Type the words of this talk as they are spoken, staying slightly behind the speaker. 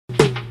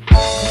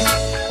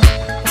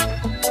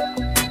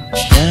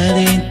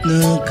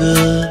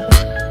good.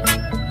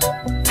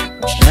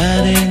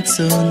 That ain't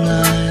so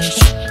nice.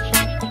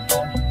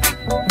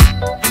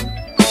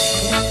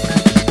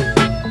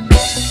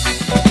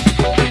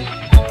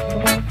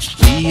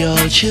 We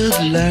all should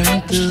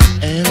learn to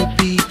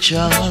help each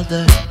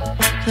other.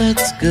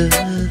 That's good.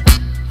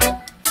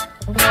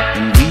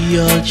 And we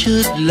all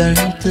should learn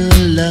to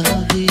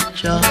love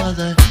each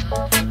other.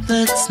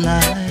 That's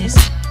nice.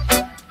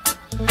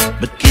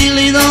 But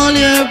killing all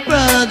your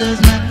brothers,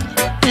 man,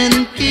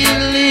 and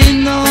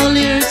killing all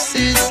your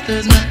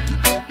sisters, man,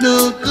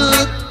 no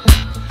good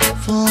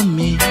for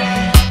me,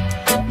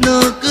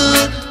 no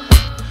good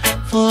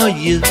for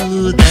you.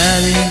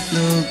 That ain't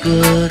no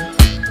good.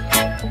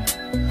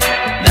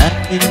 That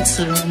ain't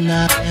so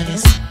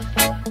nice.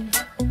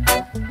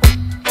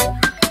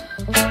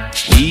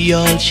 We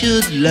all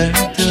should learn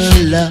to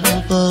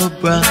love our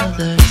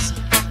brothers.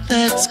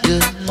 That's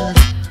good.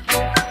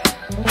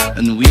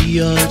 And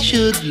we all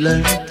should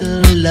learn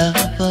to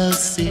love our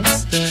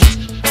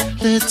sisters.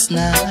 That's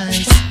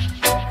nice.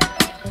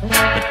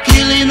 But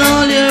killing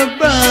all your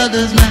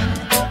brothers, man,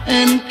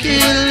 and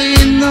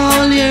killing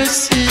all your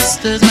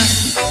sisters, man,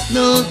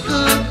 no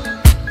good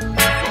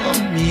for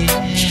me,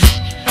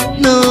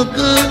 no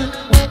good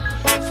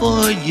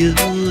for you.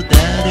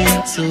 That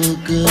ain't so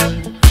good,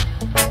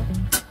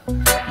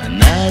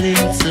 and that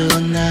ain't so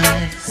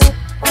nice.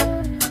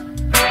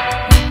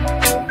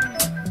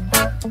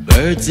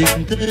 Birds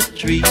in the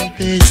tree,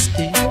 they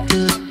stick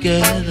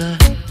together.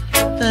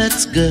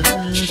 That's good.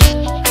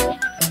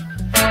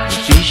 The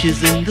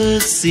fishes in the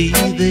sea,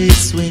 they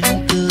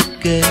swim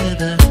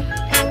together.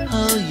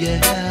 Oh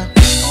yeah.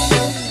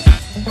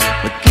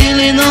 But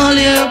killing all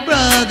your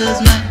brothers,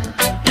 man,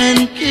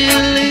 and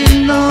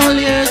killing all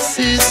your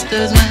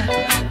sisters, man,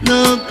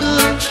 no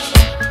good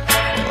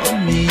for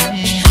me,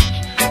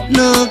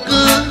 no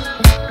good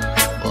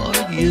for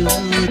you.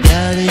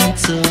 That ain't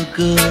so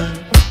good.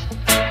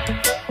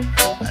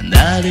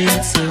 That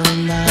ain't so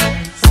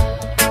nice.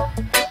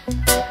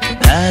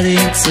 That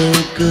ain't so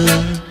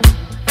good.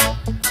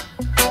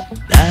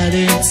 That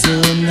ain't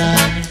so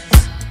nice.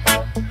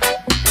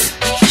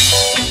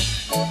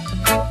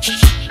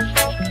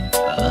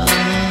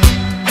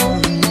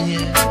 Oh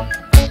yeah.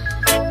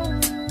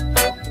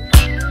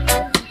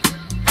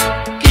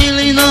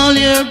 Killing all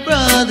your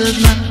brothers,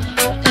 man,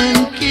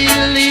 and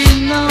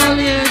killing all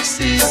your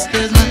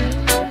sisters, man,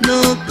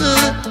 no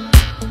good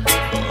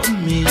for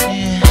me,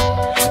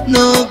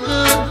 no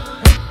good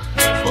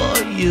for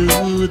you.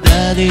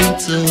 That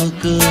ain't so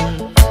good,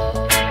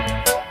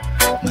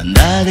 man,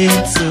 that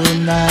ain't so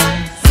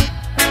nice.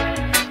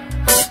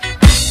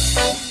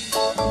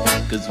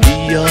 'Cause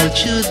we all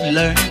should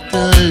learn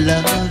to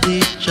love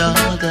each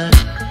other.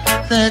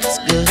 That's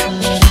good.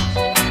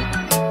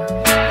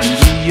 And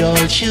we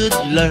all should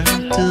learn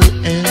to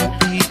help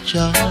each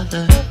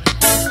other.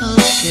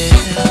 Okay.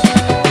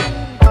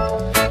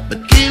 But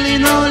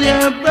killing all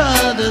your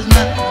brothers,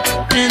 man,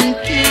 and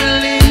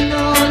killing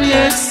all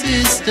your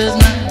sisters,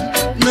 man,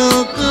 no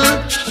good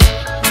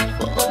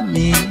for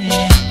me,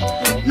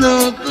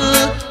 no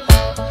good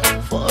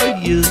for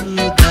you.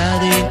 That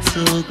ain't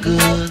so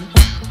good,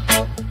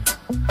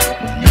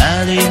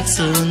 that ain't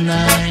so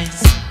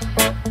nice.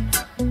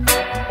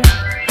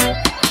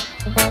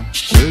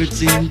 Birds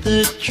in the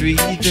tree,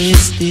 they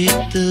stick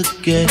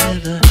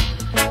together.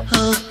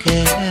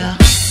 Okay.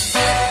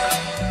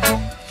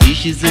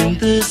 Fishes in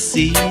the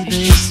sea,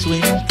 they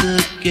swim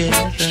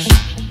together.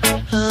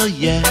 Oh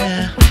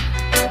yeah.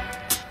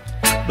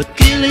 But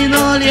killing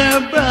all your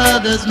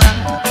brothers,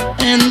 man,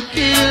 and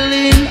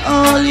killing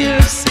all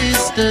your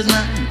sisters,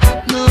 man,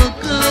 no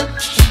good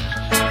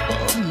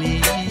for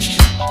me,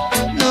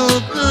 no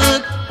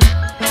good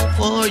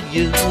for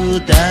you.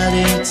 That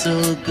ain't so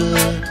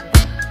good,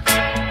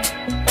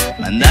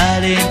 man,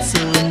 that ain't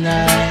so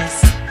nice.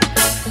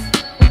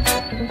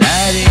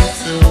 That ain't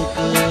so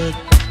good,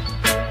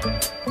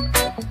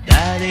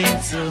 that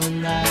ain't so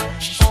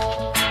nice.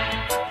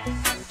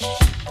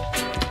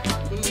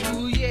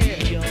 Oh yeah,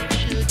 yeah,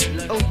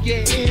 oh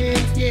yeah, oh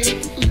yeah,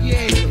 oh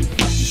yes,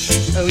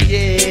 oh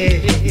yeah,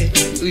 yeah,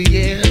 oh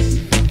yeah,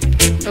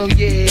 oh yeah, oh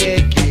yeah,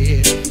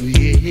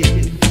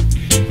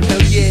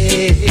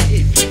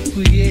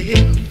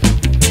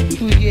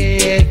 oh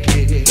yeah,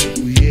 yeah,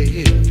 oh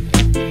yeah.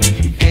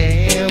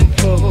 And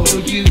for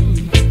you,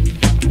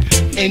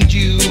 and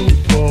you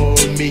for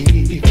me,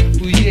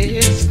 oh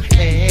yes,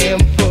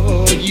 and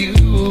for you,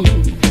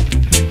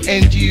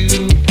 and you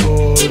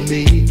for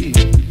me.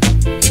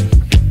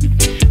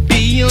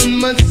 Be on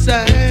my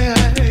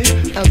side,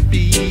 I'll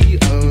be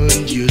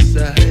on your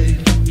side.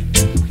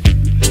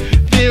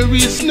 There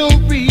is no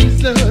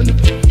reason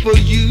for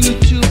you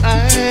to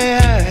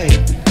hide.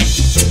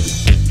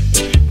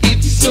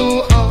 It's so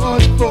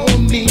hard for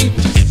me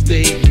to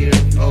stay here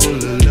all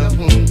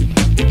alone,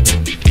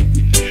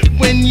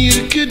 when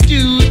you could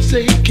do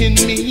taking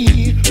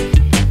me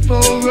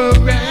for a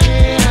ride.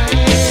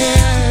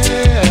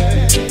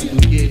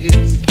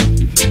 Yes,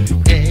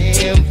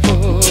 and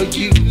for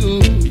you,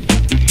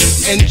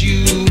 and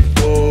you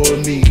for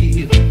me,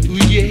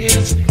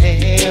 yes,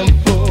 and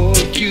for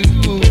you,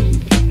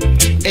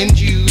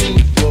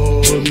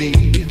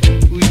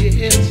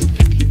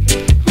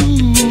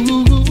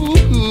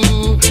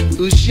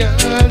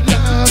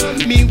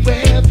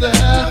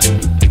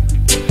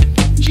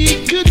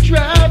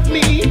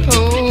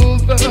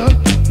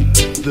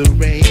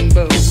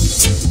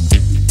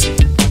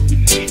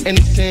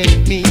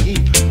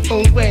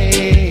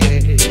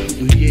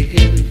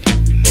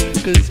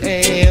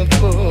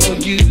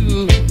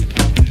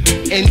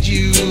 and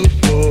you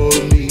for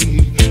me.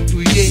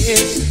 Oh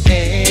yes,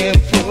 and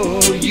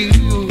for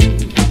you,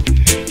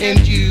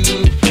 and you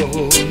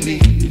for me.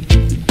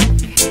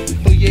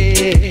 Oh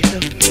yeah,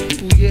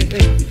 oh yeah,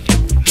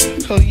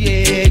 oh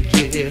yeah,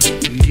 yeah,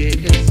 oh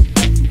yes,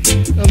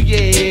 oh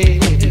yeah,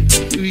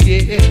 oh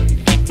yeah,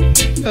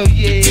 oh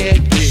yeah,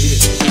 yeah,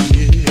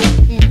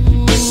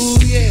 ooh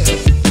yeah.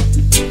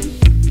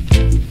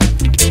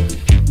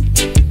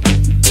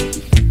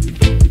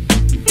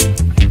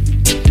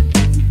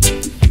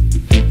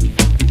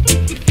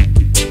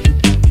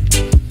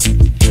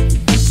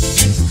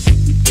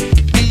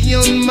 Be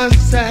on my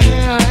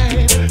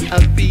side,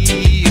 I'll be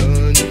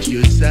on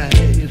your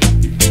side.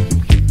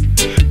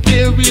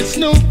 There is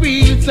no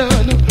reason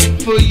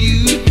for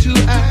you to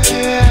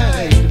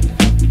hide.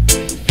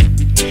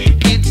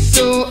 It's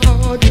so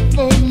hard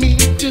for me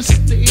to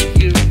stay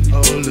here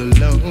all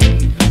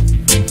alone,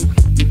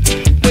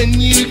 when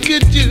you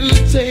could do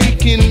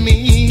taking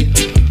me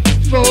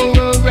for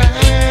a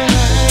ride.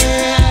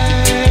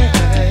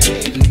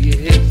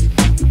 Yes,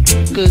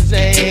 'cause I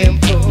am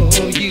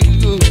for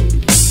you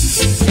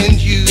and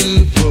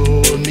you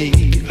for me.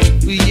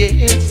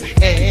 Yes,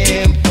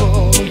 and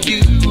for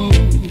you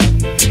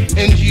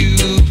and you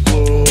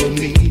for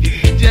me.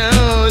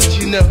 Don't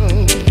you know?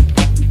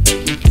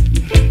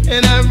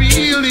 And I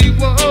really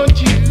want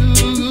you.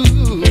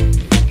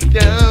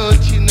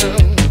 Don't you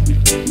know?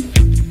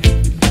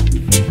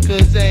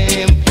 'Cause I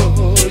am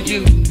for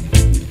you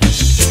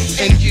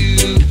and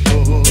you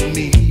for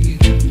me.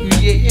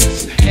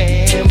 Yes,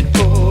 and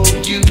for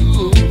you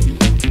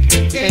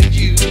and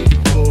you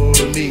for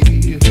me.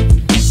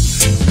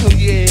 Oh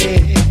yeah,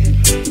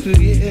 oh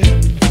yeah,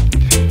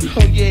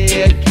 oh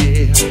yeah,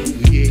 yeah,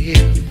 oh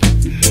yeah,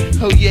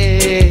 oh yeah,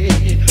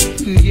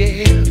 oh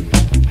yeah,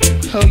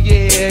 oh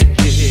yeah,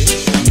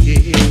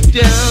 yeah, yeah.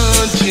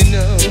 Don't you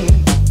know?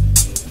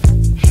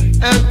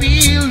 I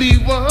really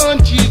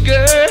want you,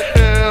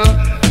 girl.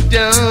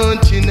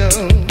 Don't you know?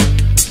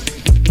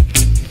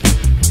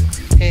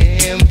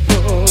 And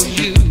for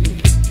you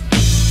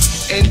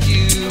and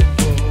you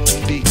for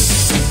me.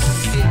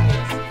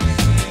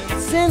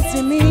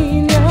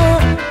 Sensimina,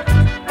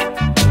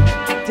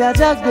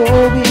 Jaja go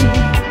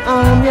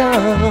on ya.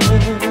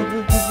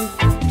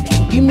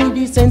 Give me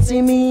the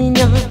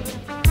sensimina,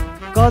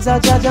 'cause I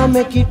Jaja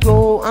make it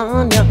go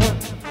on ya.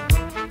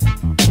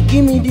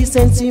 Give me the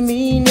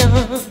sensimina,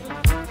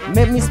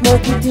 make me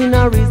smoke it in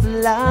a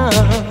Rizla.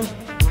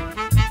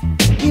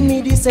 Give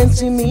me the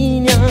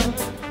sensimina,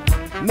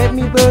 make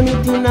me burn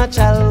it in a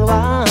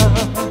Chalwa.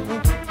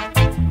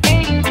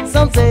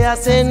 Some say I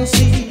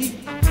sensi,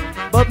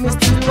 but me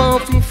still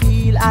want to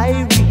feel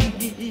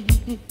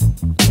irie.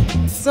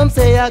 Some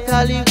say I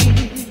call it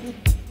weed,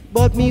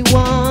 but me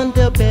want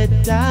a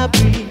better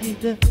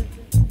breed.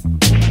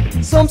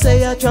 Some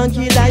say I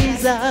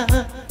tranquilizer,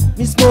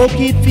 me smoke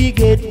it fi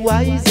get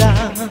wiser.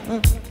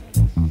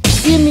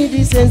 Give me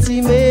the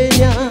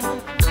sensimania,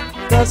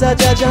 'cause I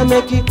Jaja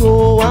make it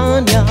go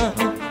on ya.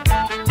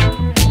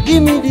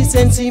 Give me the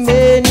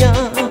sensimania,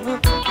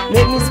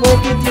 make me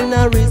smoke it in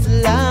a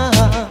Rizla.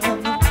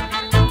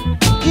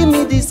 Give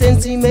me the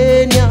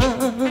sensimania,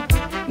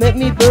 make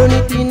me burn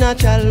it in a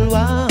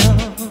Chalwa.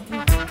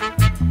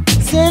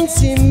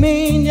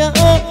 Sensimania,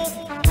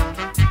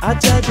 I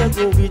Jaja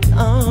go it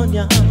on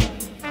ya.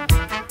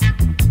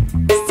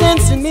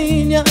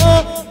 Sensimania,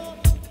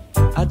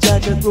 I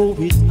Jaja go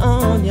it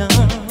on ya.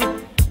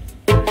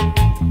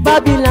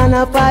 Babylon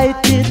a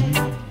fight it,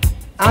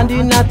 and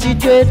the natty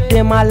dread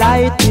them a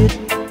light it.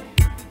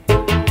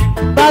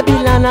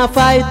 Babylon a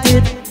fight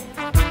it,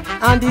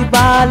 and the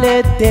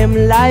ballet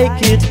them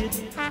like it.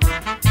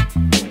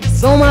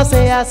 Some a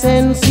say I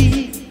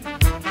sensi,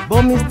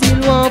 but me still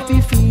want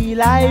to feel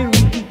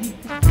irie.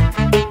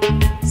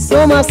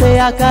 Some a say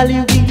I call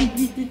it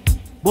weed,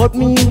 but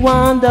me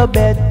want the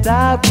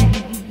better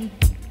breed.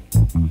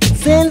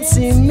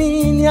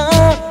 Sensimania,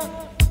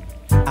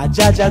 I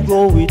Jaja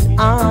go with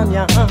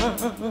Anya.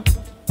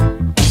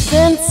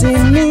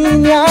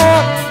 Sensimania,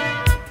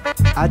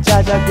 I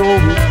Jaja go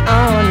with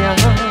Anya.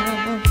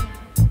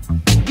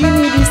 Give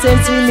me the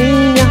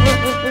sensimania,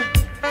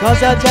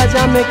 'cause I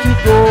Jaja make it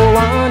go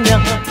on ya.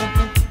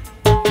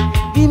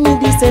 Give me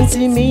the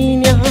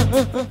sensimania,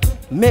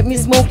 make me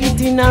smoke it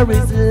in a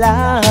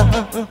Rizla.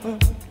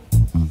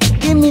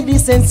 Give me the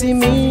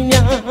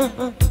sensimania,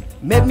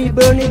 make me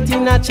burn it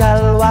in a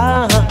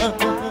Chalwa.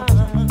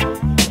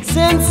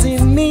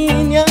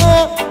 Sensimania,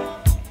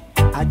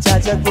 I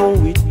Jaja go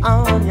with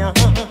Anya.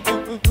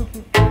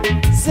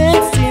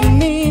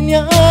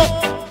 Sensimania,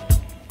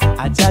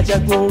 I Jaja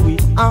go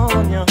with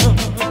Anya.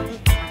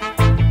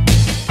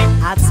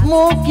 I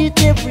smoke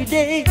it every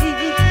day,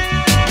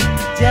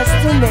 just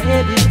to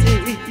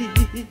meditate.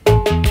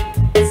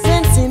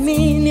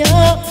 Sensimania,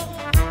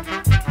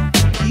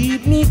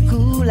 keep me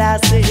cool, I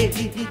say.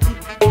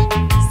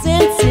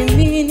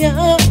 Sensimania,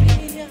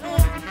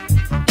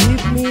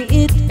 give me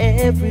it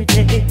every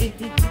day.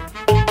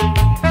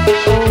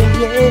 Oh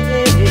yeah.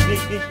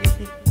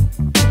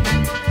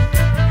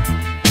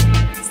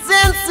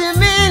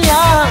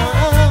 Sensimania,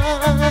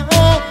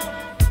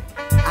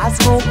 I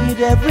smoke it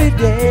every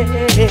day.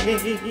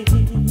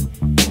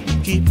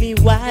 Keep me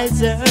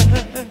wiser,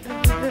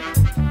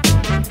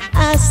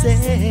 I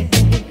say.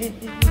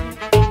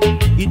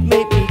 It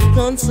make me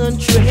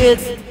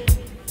concentrate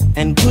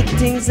and good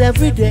things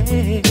every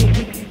day.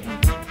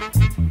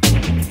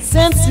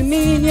 Sense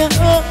me in your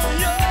heart.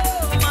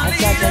 I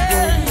gotta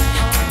go.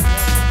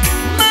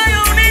 My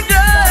only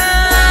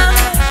girl,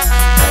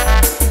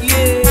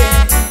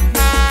 yeah.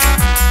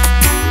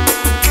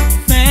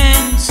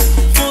 Thanks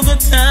for the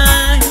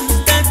time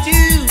that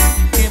you've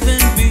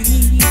given me.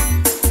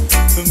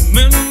 The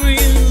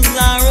memories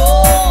are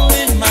all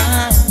in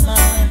my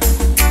mind.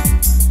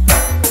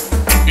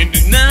 And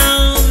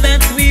now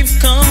that we've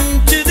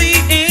come to the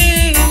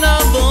end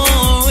of the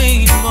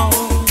rainbow,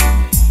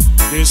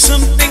 there's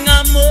something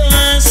I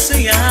must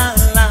say out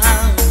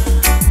loud.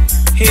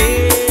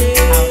 Hey.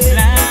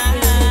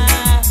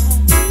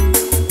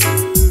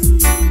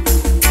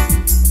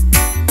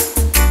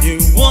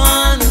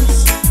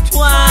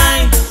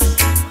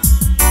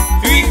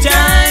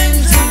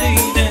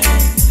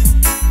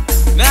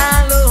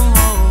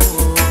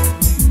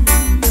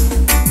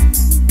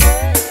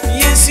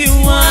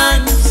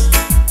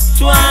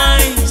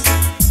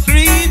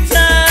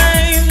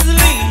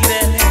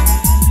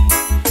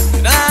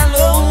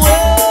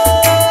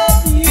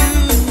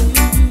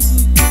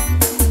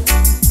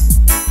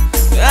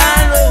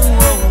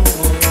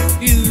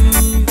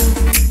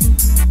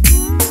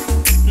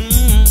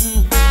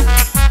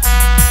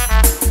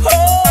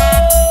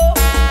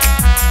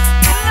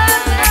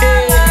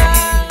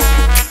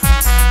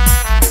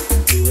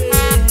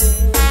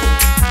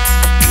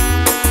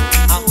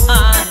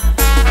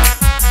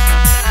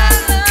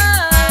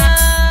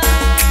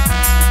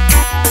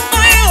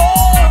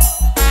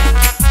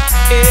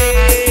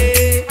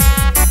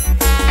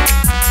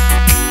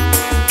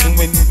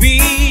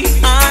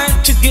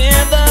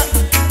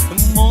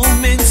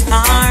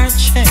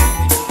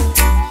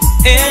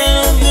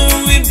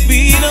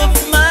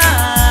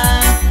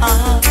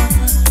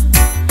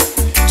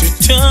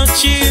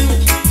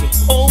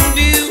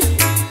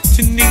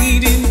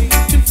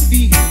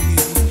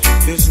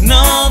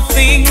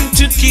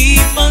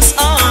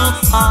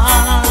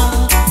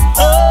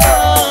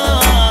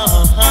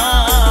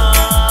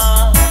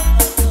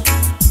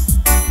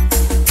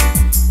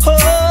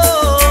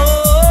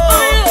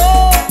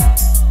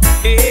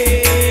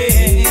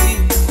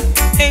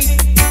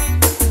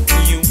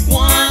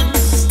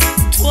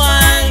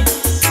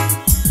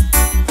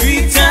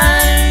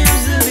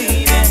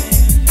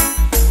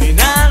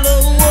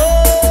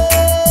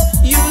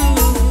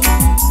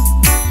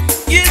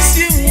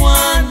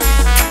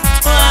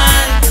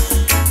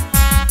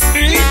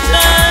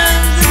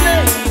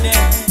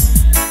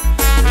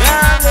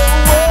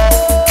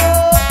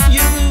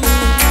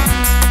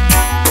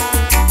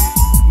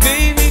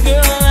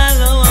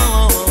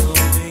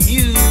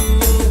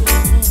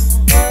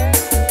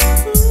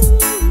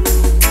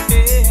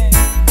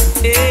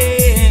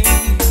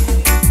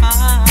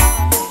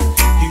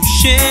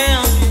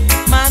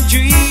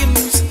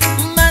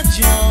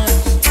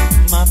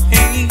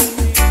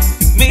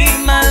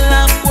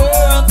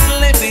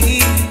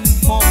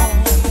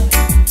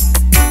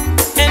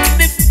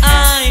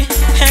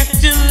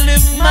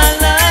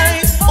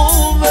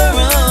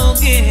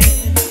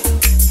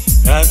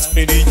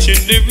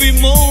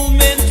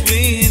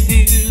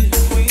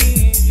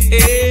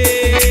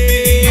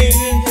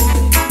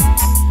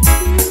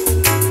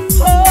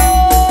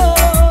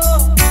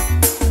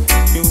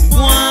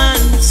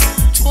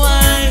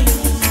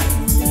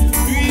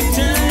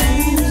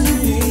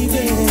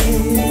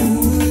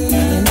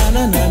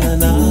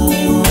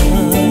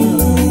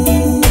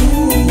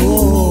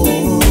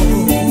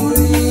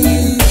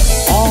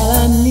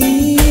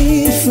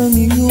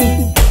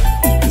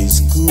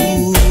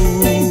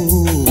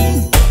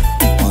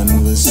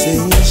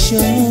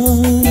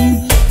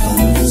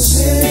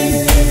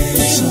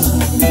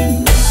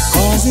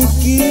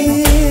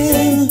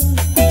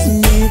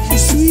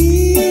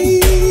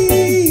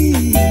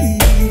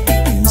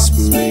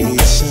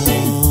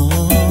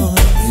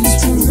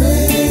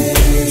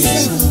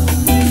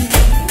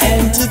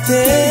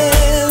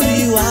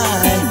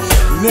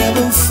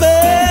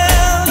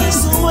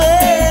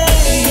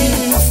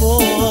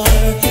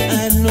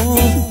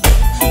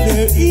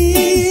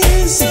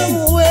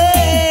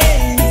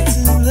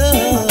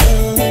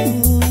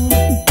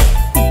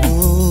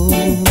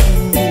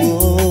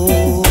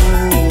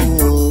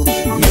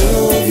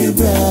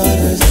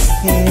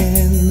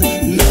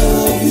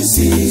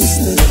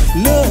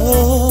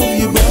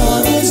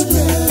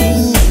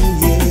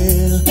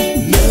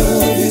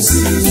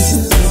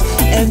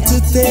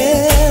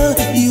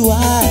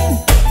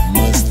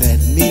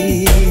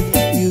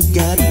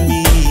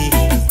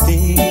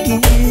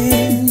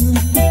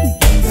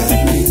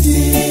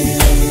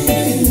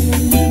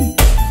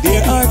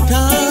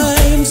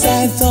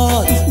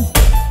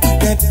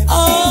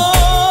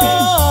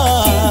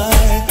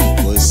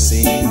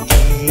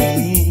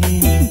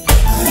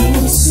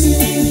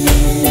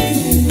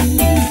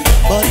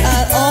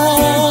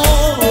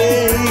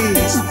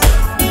 Always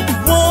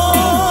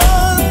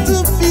want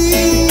to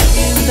be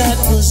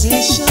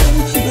conversation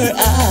where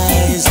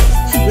eyes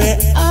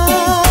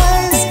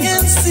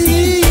can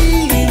see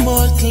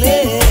more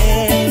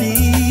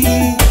clearly.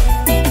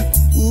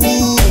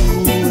 Ooh,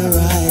 where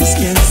eyes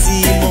can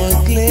see more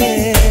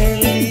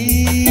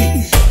clearly.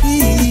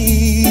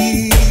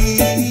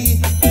 Yeah.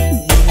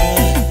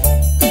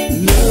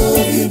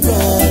 Love your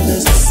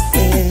brothers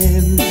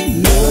and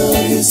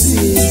love your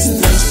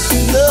sisters.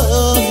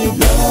 Love your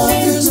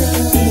brothers.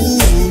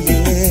 Ooh,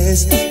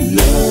 yes.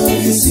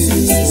 Love your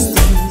sisters.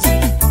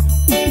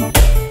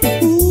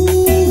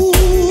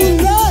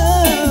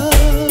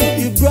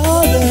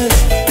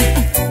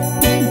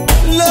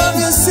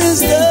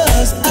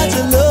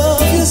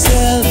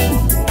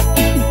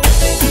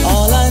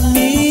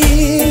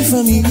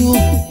 From you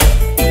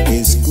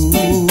is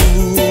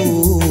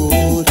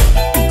good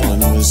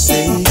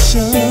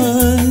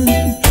conversation,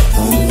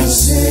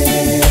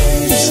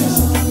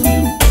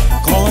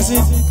 cause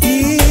it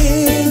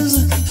gives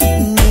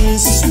me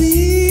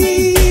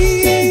sweet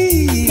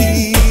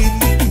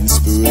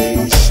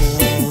inspiration,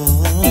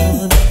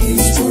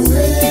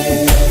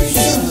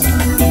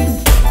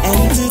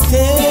 and to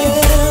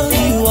tell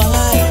you I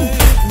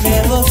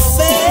never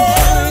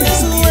felt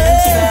this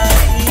way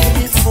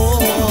before.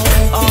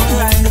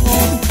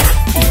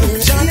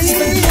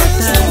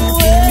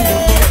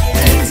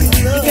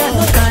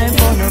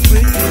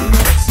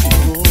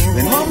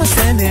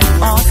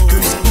 Off to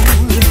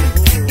school,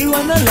 he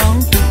run along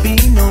to be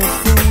no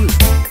fool.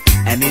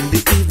 And in the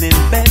evening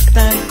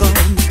bedtime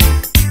comes,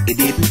 he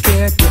didn't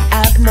care to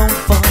have no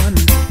fun.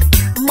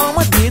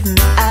 Mama didn't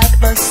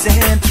have a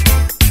cent,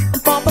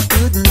 and Papa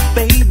couldn't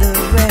pay the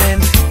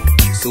rent.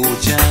 So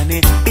Johnny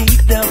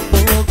beat the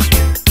book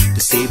to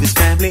save his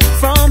family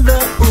from the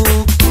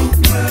hook.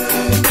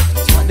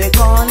 That's what they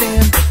call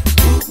him.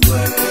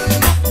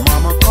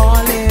 Mama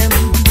call him.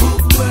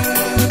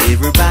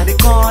 Everybody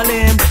call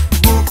him.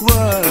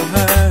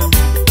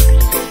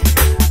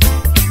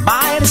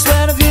 By the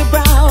sweat of your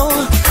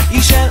brow, you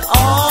shall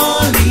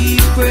all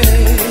eat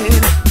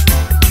bread.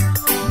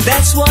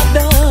 That's what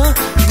the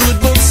good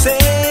book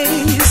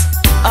says.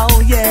 Oh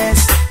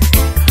yes.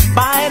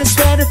 By the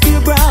sweat of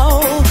your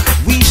brow,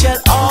 we shall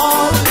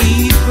all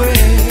eat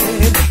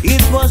bread.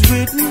 It was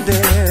written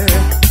there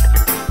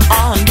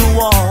on the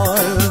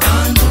wall.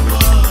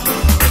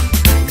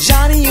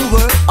 Johnny, you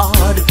work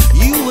hard,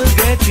 you will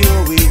get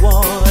your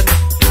reward.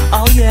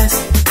 Oh yes.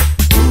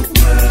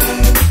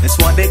 That's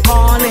what they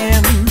call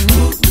him.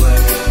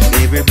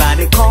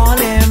 Everybody call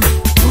him.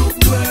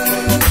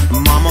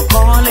 Mama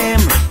call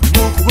him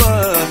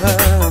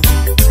bookworm.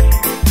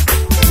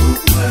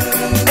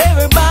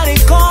 Everybody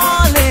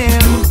call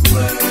him.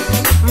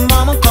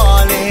 Mama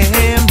call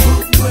him.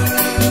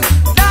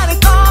 Daddy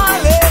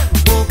call him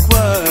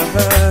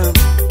bookworm.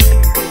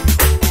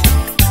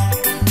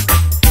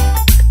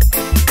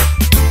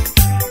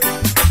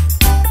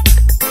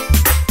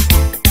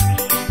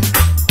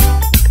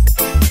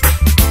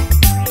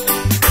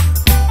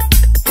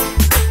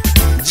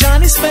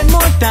 Spend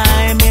more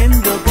time in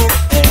the book,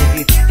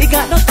 hey. He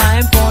got no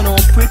time for no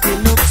pretty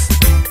looks.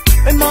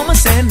 When mama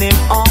send him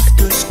off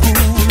to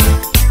school,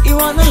 he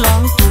run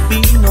along to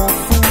be no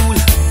fool.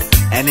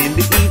 And in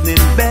the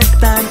evening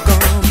bedtime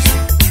comes,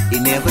 he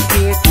never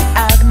cared to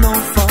have no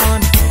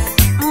fun.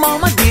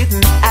 Mama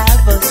didn't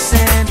have a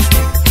cent,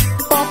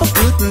 Papa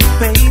couldn't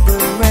pay the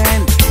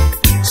rent.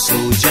 So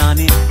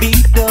Johnny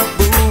beat the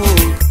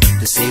book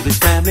to save his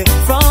family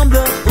from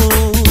the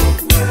hook.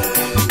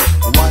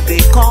 What they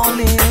call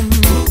him,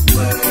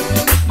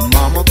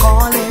 Mama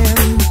call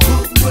him,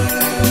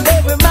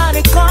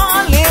 everybody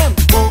call him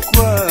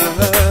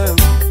bookworm.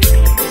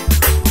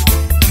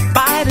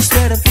 By the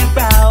sweat of your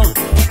brow,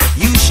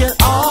 you shall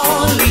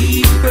all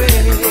eat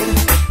bread.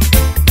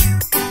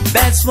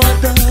 That's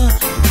what the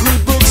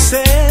good book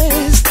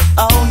says.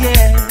 Oh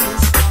yes.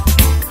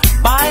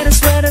 By the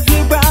sweat of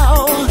your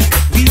brow,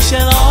 we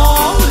shall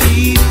all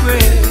eat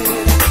bread.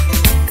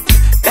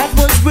 That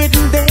was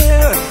written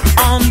there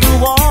on the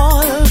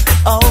wall.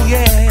 Oh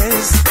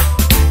yes.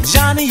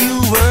 Johnny, you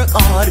work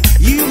hard,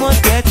 you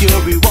must get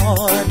your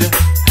reward.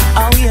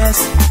 Oh yes.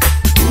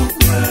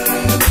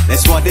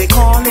 That's what they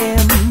call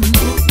him.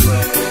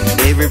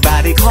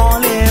 Everybody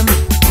call him.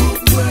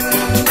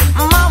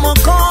 Mama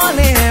call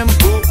him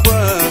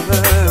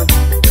bookworm.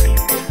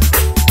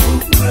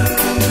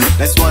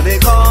 That's what they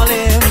call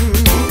him.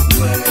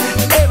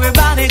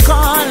 Everybody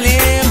call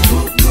him.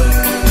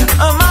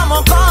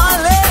 Mama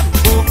call him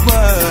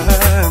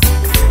bookworm.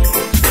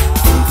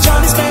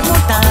 Johnny spent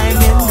more time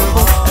in the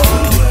book.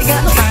 He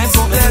got no time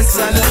for the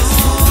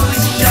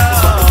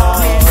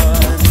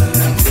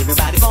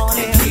everybody call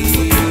him.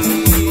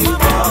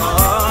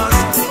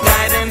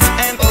 Guidance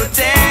and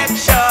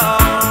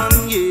protection,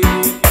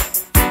 yeah.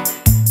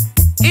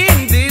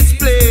 In this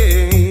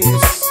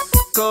place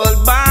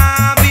called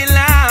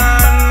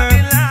Babylon,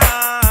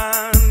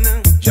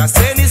 just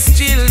send his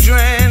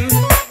children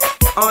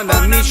on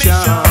a mission,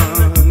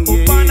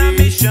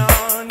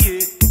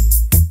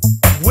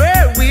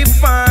 where we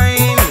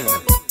find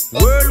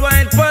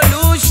worldwide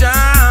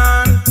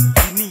pollution.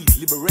 We need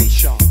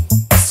liberation.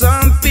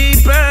 Some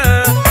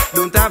people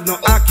don't have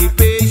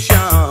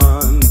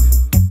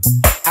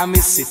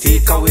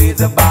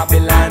the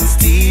Babylon's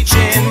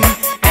teaching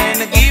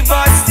and give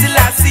us the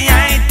Lassie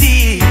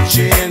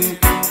teaching.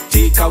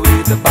 Take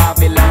away the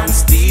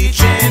Babylon's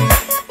teaching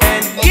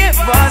and give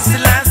us the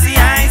Lassie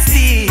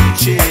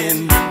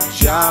teaching.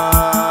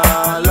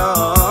 Jah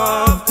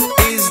love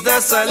is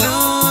the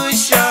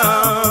solution.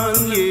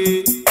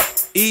 Yeah.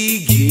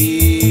 He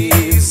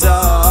gives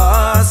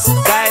us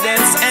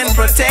guidance and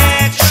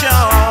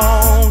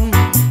protection.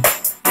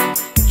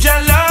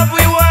 Jah love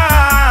we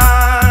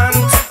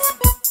want,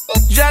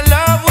 Jah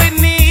love we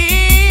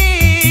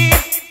need.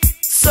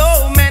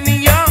 So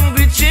many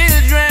hungry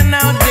children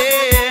out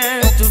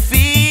there to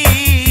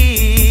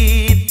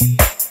feed.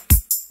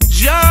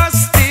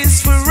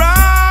 Justice for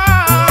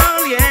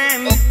all,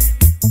 yeah.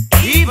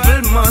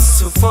 Evil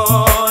must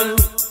fall.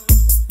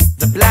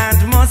 The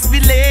plant must be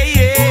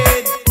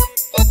laid,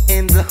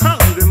 and the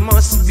hungry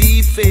must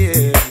be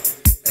fed.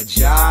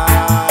 Jah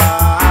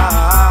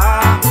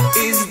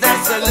is the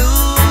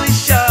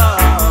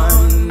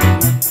solution.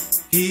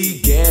 He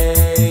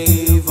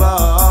gave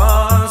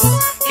us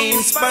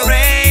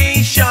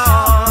inspiration.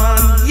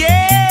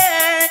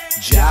 Yeah,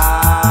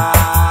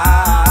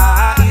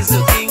 Jah is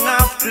the King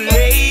of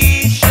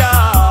creation.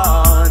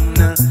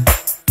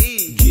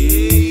 He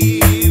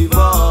gave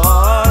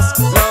us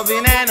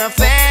loving and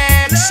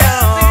affection.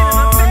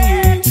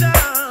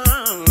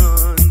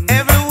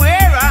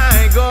 Everywhere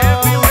I go,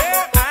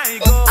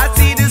 I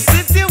see the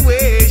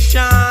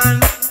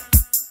situation.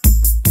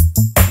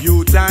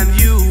 Youth and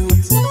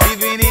youth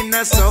living in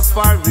a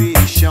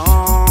separation.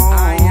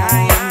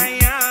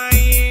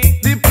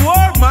 The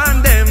poor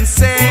man them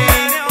say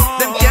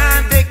them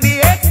can't take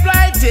the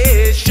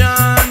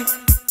exploitation.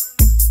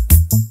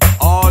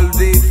 All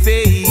they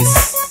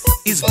face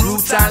is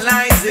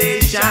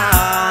brutalization.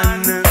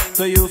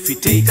 So you fi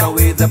take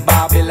away the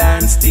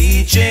Babylon's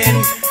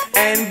teaching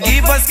and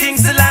give us King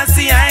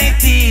Selassie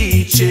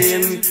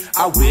teaching.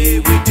 Away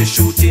with your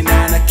shooting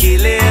and a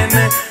killing,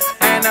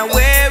 and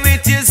away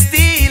with your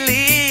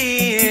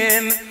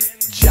stealing.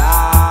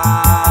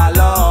 Jah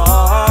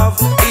love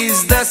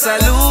is the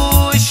solution.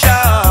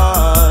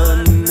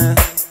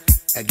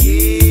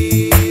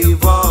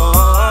 Give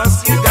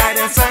us your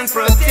guidance and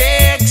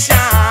protection.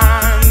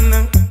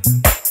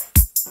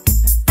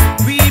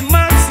 We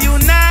must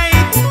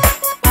unite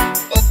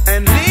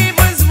and live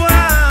as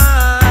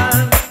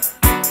one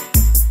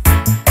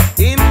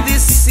in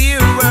this here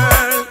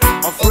world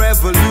of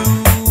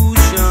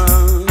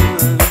revolution.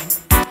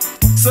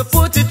 So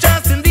put your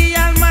trust in the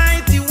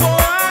Almighty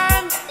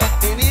One,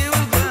 and He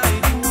will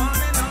guide you on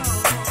and on.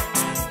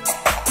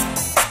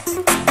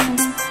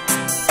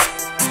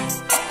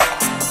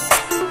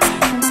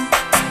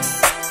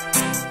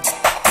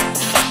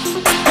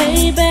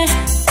 Baby,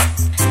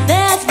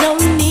 there's no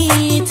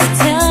need to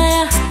tell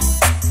ya.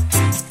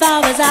 As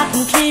far as I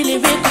can clearly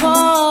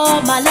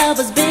recall, my love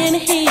has been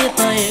here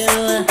for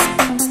you.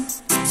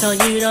 So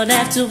you don't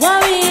have to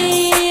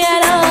worry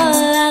at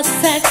all. I'll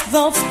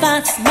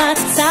sacrifice my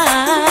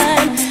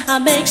time. I'll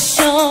make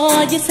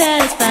sure you're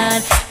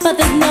satisfied. But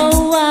there's no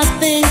other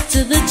thing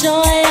to the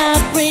joy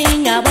I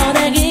bring. I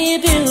wanna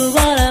give you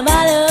all of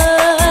my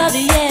love,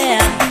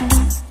 yeah.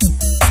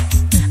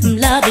 I'm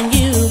loving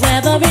you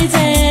every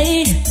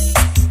day.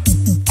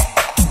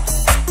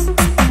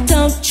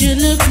 Don't you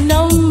look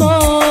no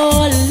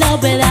more.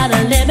 Love without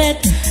a limit.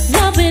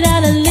 Love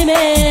without a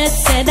limit.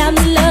 Said I'm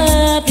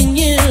loving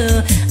you.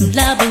 I'm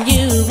loving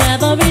you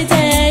every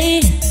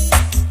day.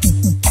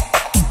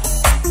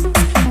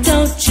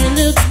 Don't you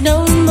look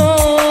no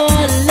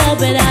more. Love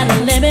without a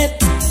limit.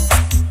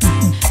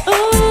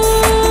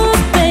 Ooh,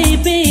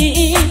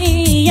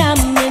 baby,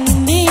 I'm in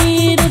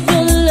need of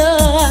your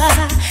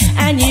love.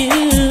 And you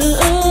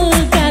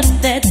got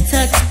that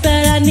touch,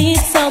 but I need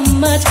so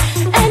much.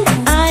 And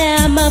I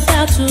am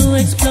about to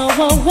explore,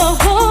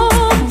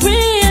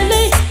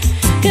 really,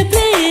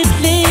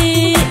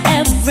 completely.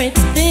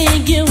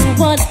 Everything you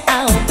want,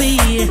 I'll be.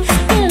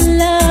 Your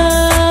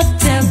love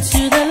down to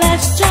the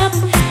last drop,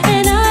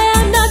 and I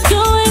am not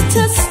going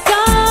to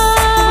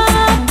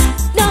stop.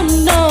 No,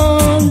 no,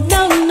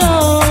 no, no,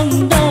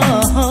 no.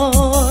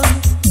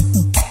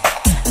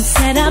 I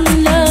said I'm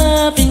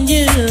loving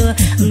you.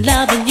 I'm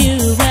loving you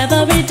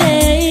every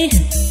day.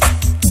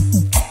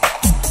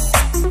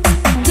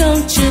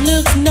 Don't you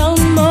look no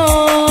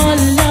more.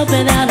 Love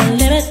without a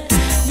limit.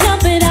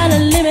 Love without a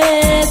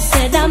limit.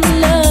 Said I'm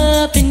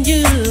loving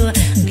you.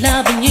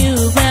 Loving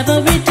you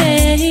every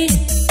day.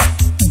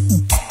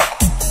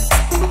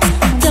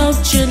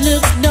 Don't you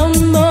look no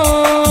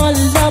more.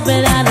 Love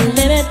without a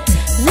limit.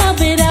 Love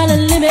without a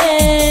limit.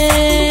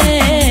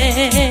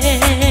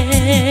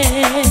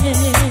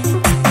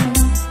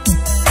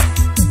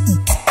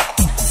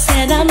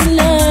 Said I'm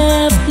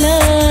loving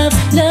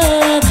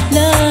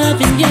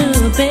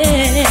you,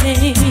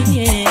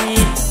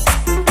 babe.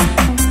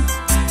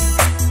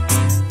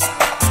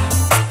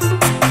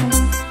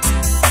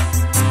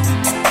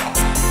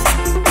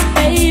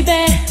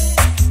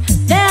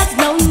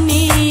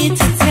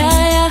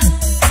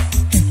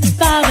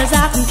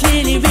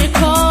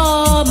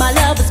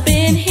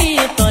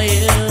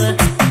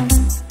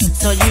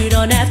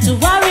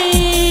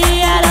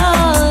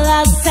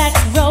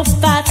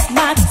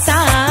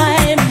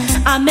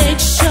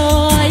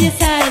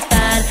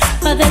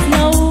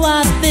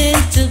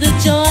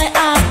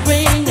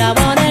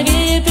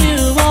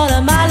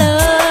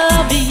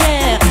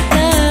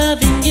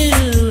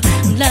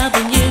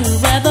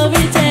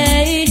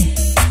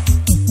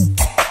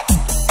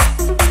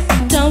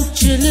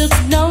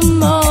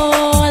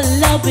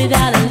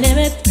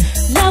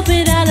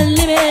 the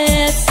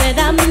limit. Said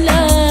I'm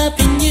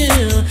loving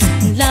you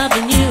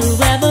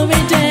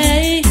every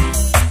day.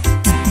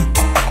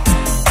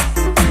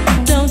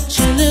 Don't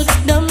you look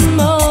no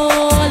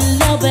more,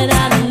 love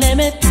without a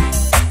limit.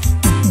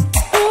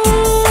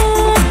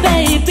 Ooh,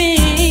 baby,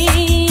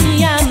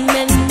 I'm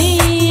in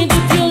need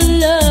of your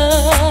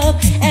love,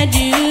 and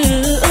you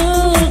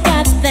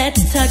got that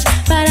touch,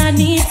 but I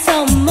need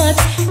so much,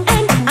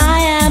 and I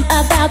am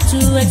about to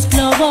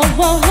explore.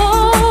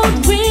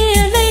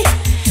 Really,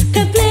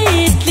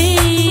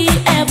 completely,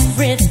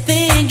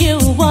 everything you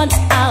want,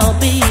 I'll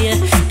be.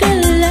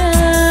 Good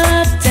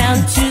love down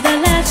to the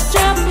last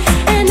drop,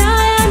 and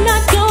I am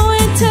not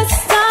going to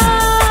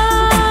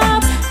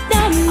stop.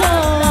 No, no,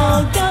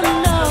 no,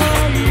 no,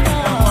 no.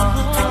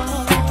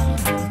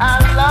 I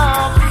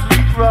love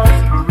sweet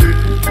Rosemary.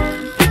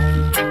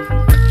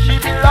 She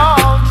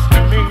belongs to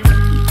me.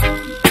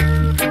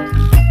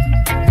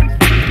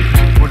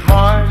 Good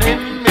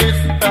morning,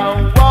 Mr.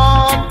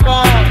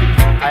 Walker.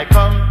 I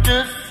come to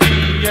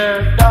see your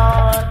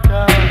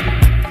daughter.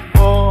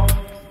 Oh,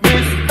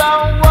 Mr.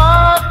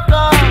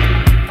 Walker,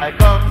 I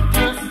come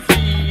to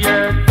see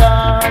your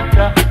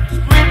daughter.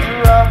 Sweet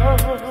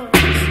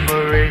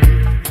Rosemary.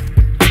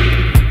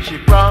 She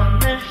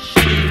promised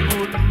she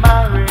would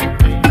marry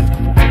me,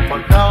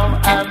 but now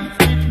I'm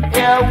sitting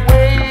here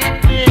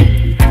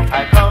waiting.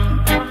 I come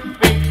to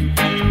fix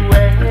the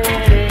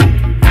wedding.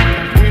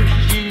 If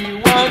she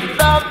was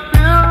a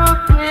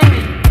beauty,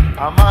 a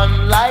man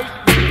like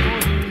me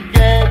couldn't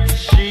get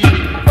she.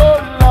 Oh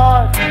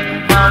Lord,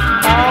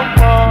 mama,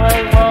 boy,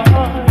 boy.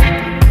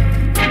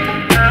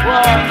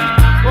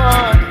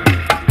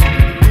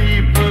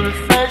 People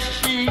say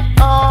she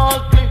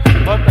ugly,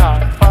 but her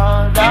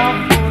father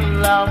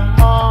full of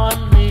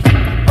money.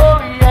 Oh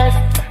yes,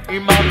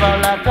 him have a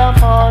lot of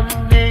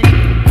money.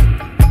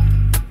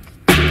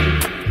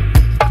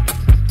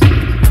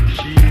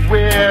 She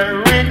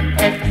wearing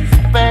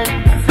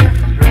expensive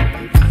dress.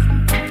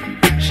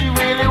 She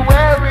really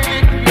wearing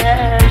it,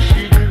 yeah,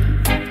 she do.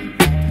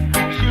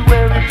 She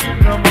wearing it in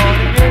the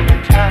morning every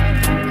time.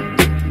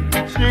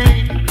 See,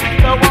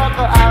 the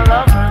Walker, I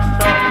love her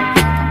so.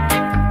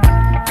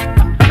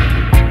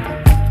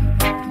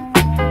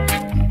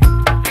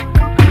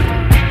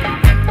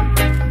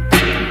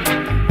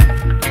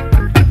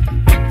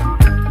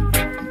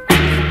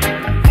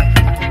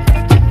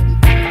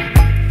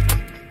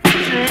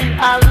 See,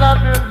 I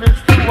love you,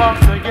 Mr.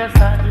 Walker, yes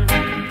I do.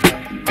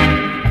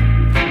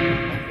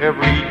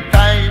 Every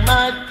time I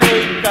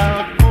take a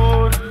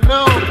good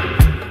look,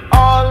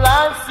 all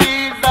I see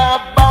is a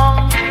bong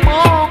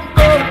book.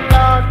 Oh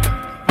Lord,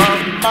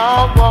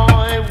 mama,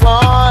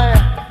 boy.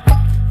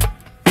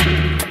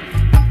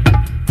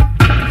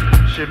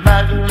 She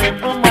maggle in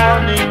the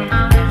morning,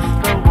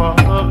 Mr.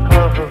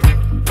 Walker.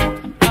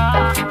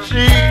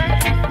 She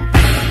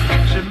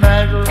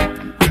maggle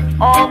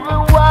all the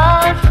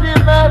while, she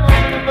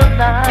maggle in the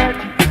night.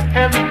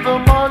 And in the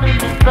morning,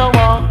 Mr.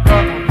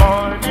 Walker,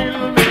 morning,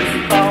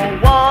 Mr.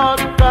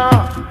 Walker,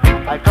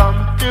 I come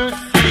to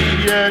see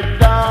your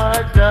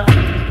daughter.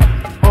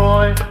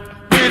 Boy,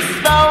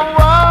 Mr.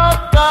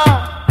 Walker,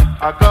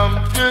 I come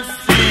to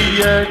see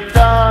your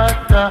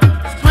daughter.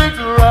 Sweet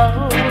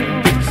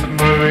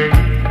Rosemary.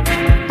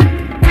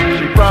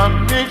 She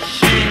promised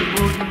she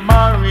would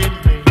marry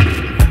me,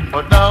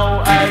 but now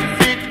I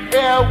sit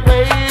here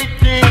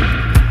waiting.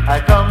 I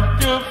come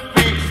to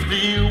fix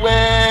the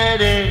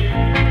wedding.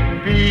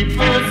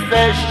 People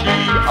say she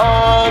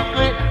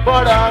ugly,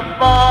 but her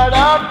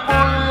father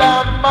full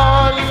of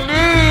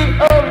money.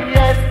 Oh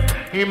yes,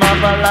 him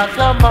have a lot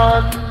of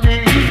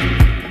money.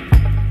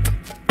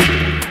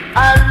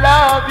 I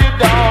love your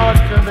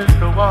daughter,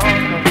 Mr.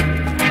 Walker.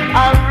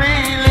 I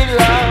really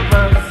love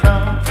her so.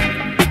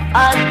 I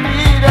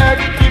need her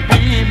to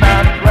be my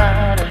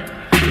bride.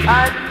 I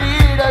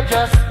need her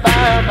just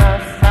by my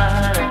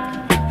side.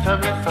 So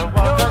Mr.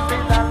 Walker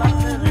says I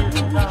love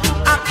you.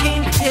 I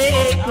can't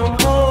take no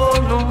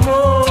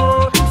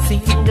more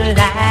single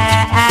life.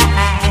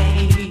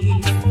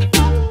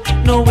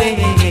 No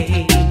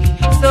way.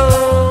 So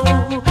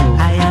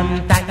I am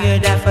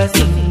tired of a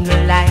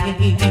single life.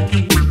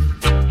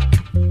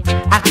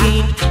 I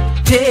can't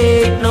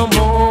take no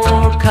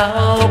more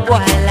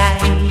cowboy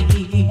life.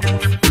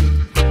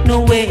 No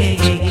way.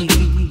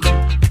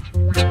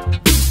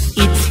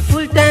 It's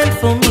full time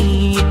for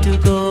me to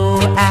go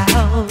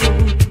out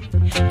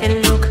and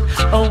look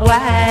a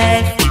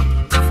wife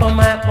for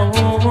my own.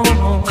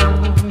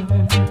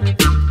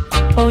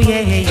 Oh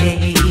yeah.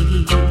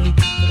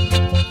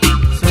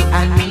 So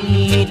I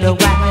need a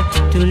wife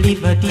to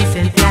live a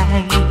decent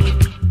life.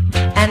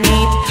 I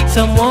need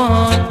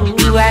someone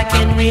who I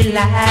can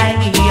rely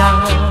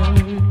on.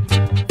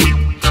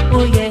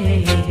 Oh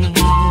yeah.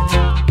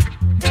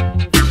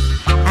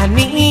 I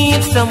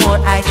need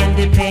someone I can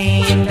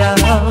depend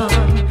on.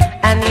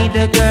 I need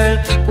a girl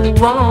who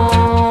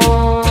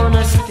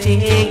wanna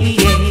stay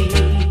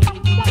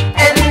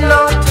and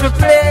not to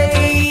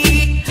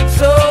play.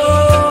 So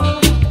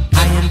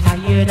I am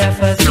tired of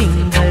a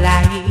single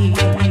life.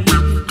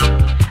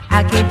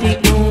 I can't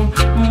take no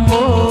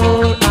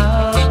more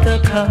of the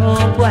cup.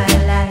 cowboy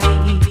life.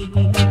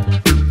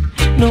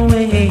 No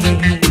way.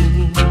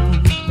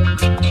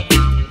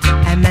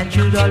 A man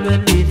should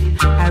always live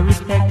a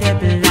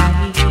respectable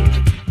life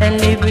and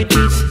live with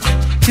his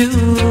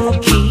 2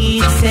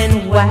 kids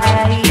and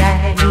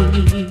wife.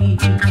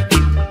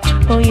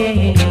 Oh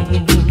yeah.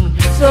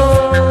 So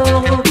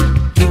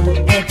 2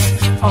 heads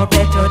are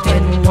better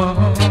than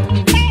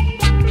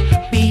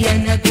 1.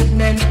 Being a good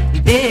man,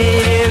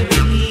 there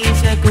is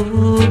a good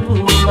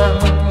woman.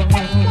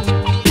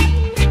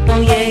 Oh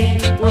yeah,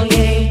 oh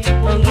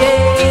yeah, oh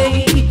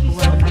yeah.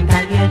 Well, I'm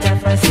tired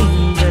of a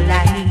single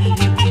life.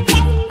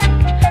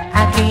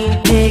 I can't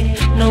take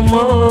no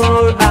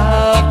more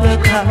of the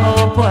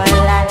cowboy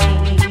life.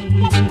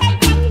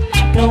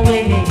 No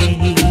way.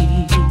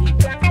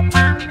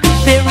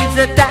 There is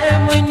a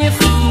time when you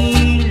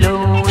feel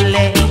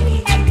lonely.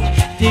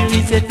 There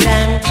is a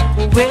time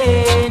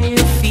when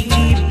you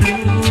feel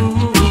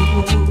blue.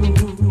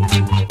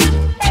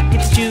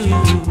 It's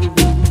true.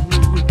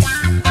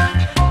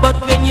 But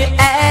when you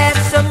have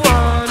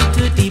someone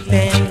to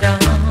depend on,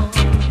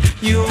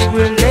 you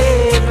will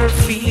never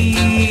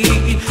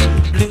feel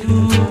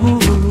blue.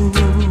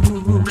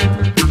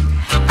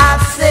 I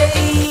say,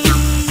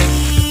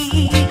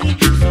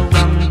 so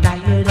I'm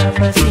tired of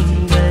a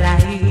single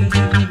life.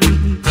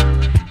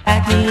 I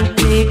can't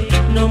take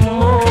no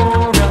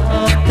more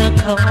of the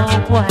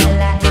cowboy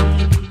life.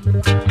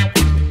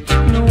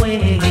 No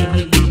way.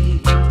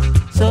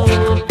 So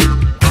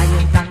I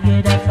am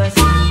tired of a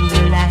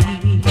single life.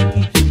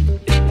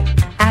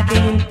 I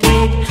can't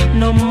take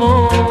no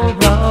more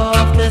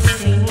of the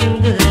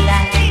single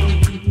life.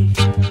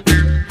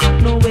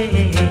 No way.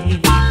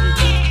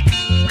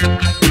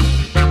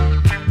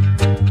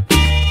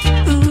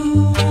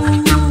 Ooh,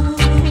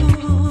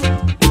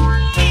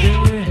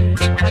 girl,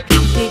 I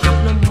can't take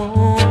no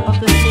more of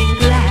the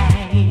single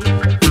life.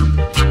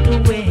 No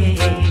way.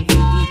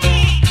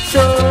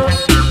 So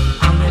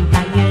I am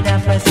tired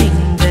of a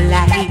single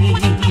life.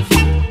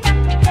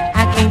 I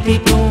can't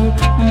take no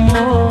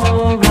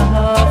more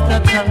of the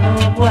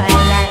cowboy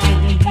life.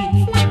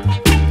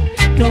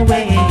 No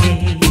way.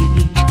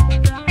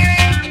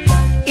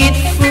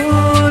 It's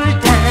full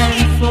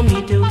time for me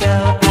to go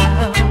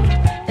out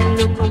and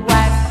look a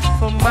wife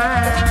for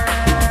mine.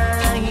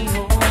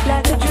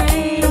 Like a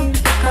dream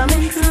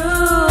coming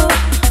true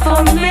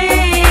for me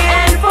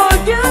and for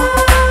you,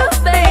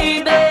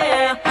 baby.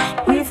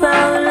 We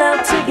found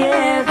love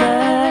together.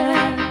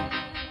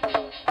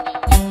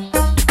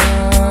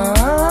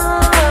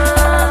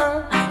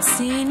 I've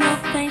seen your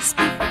face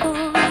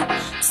before,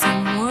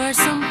 somewhere,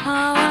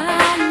 somehow I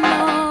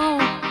know.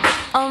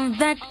 Of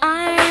that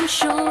I'm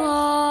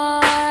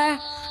sure.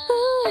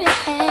 Ooh,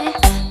 yeah.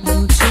 You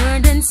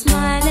turned and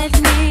smiled at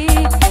me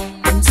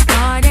and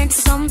started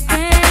some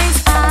things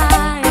I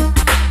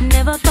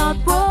never thought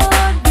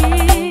would be.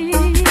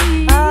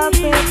 I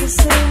feel the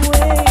same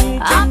way.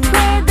 I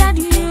prayed that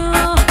you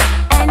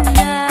and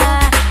I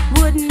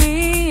would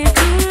meet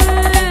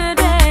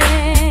today.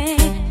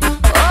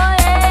 Oh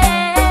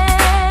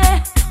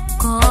yeah,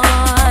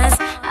 'cause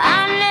I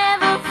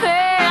never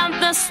felt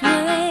this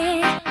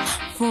way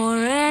for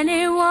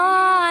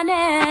anyone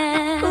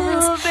else.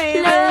 Ooh, baby,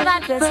 Love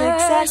at that's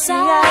first exactly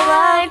how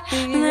I sight.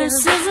 feel. This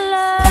is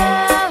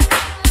love,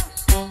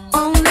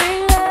 only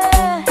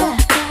love.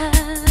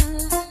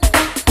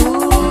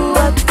 Ooh,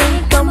 I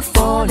think I'm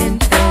falling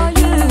for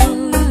you.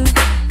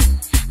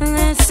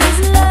 This is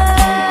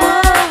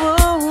love,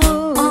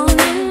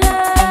 only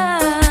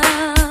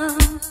love.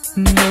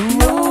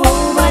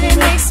 Nobody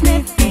makes me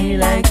feel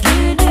like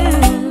you do,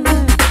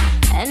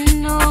 and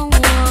no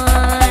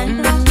one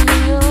but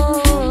you.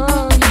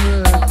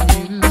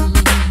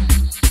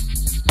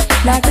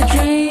 Like a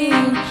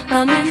dream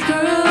coming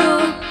true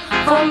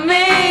for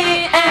me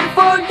and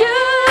for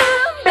you,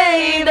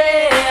 baby.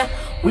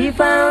 We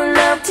found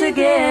love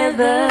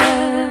together.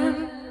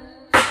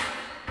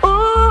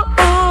 Ooh,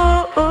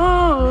 ooh,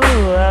 ooh.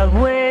 I've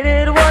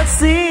waited what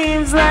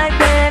seems like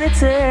an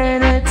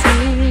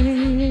eternity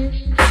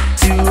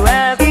to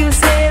have you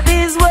say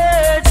these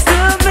words to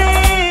me.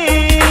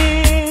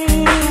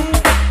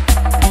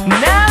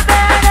 Now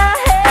that I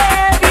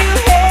have you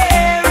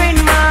here in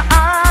my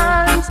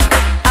arms,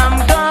 I'm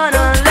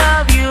gonna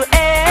love you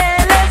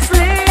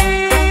endlessly,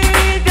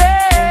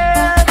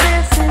 girl.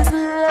 This is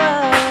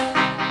love,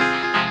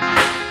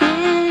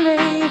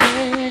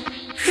 baby.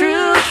 True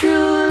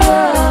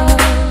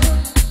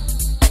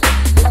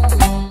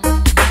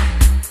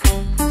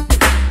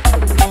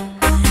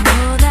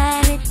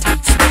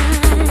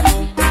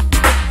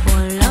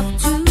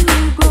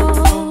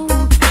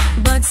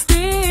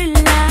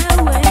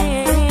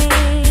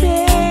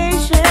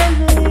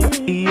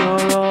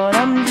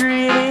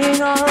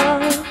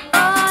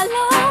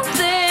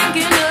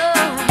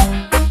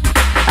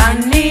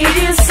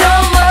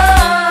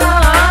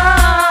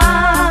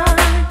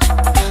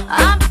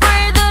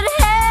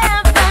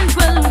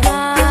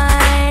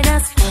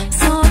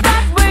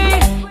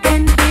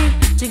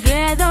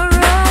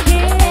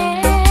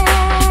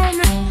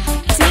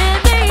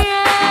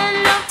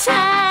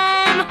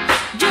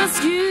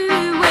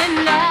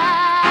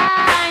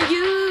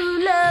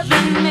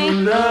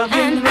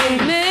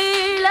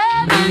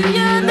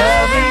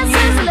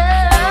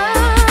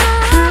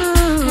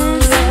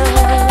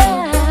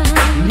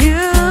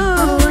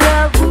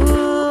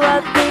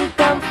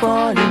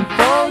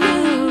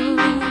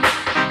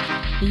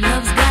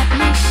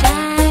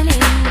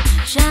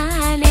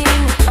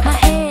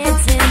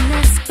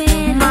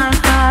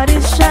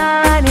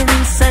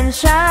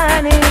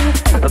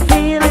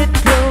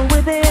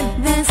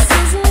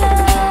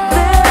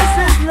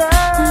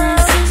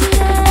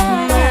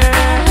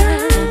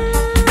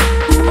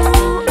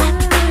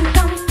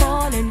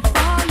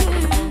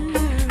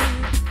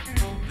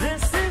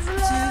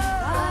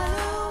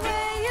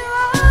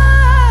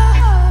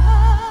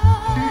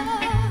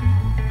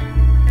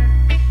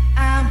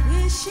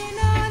wishing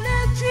on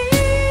a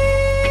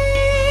dream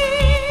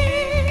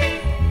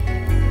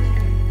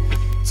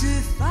to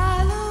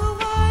follow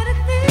what it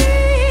means.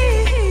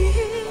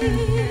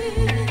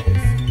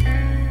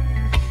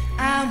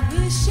 I'm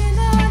wishing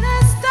on a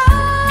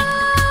star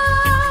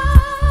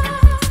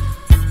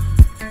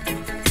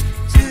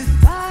to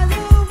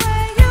follow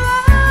where you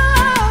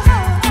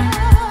are.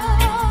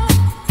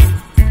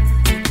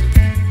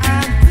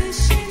 I'm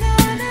wishing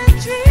on a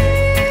dream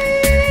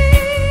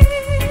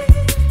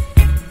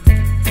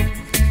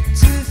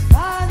to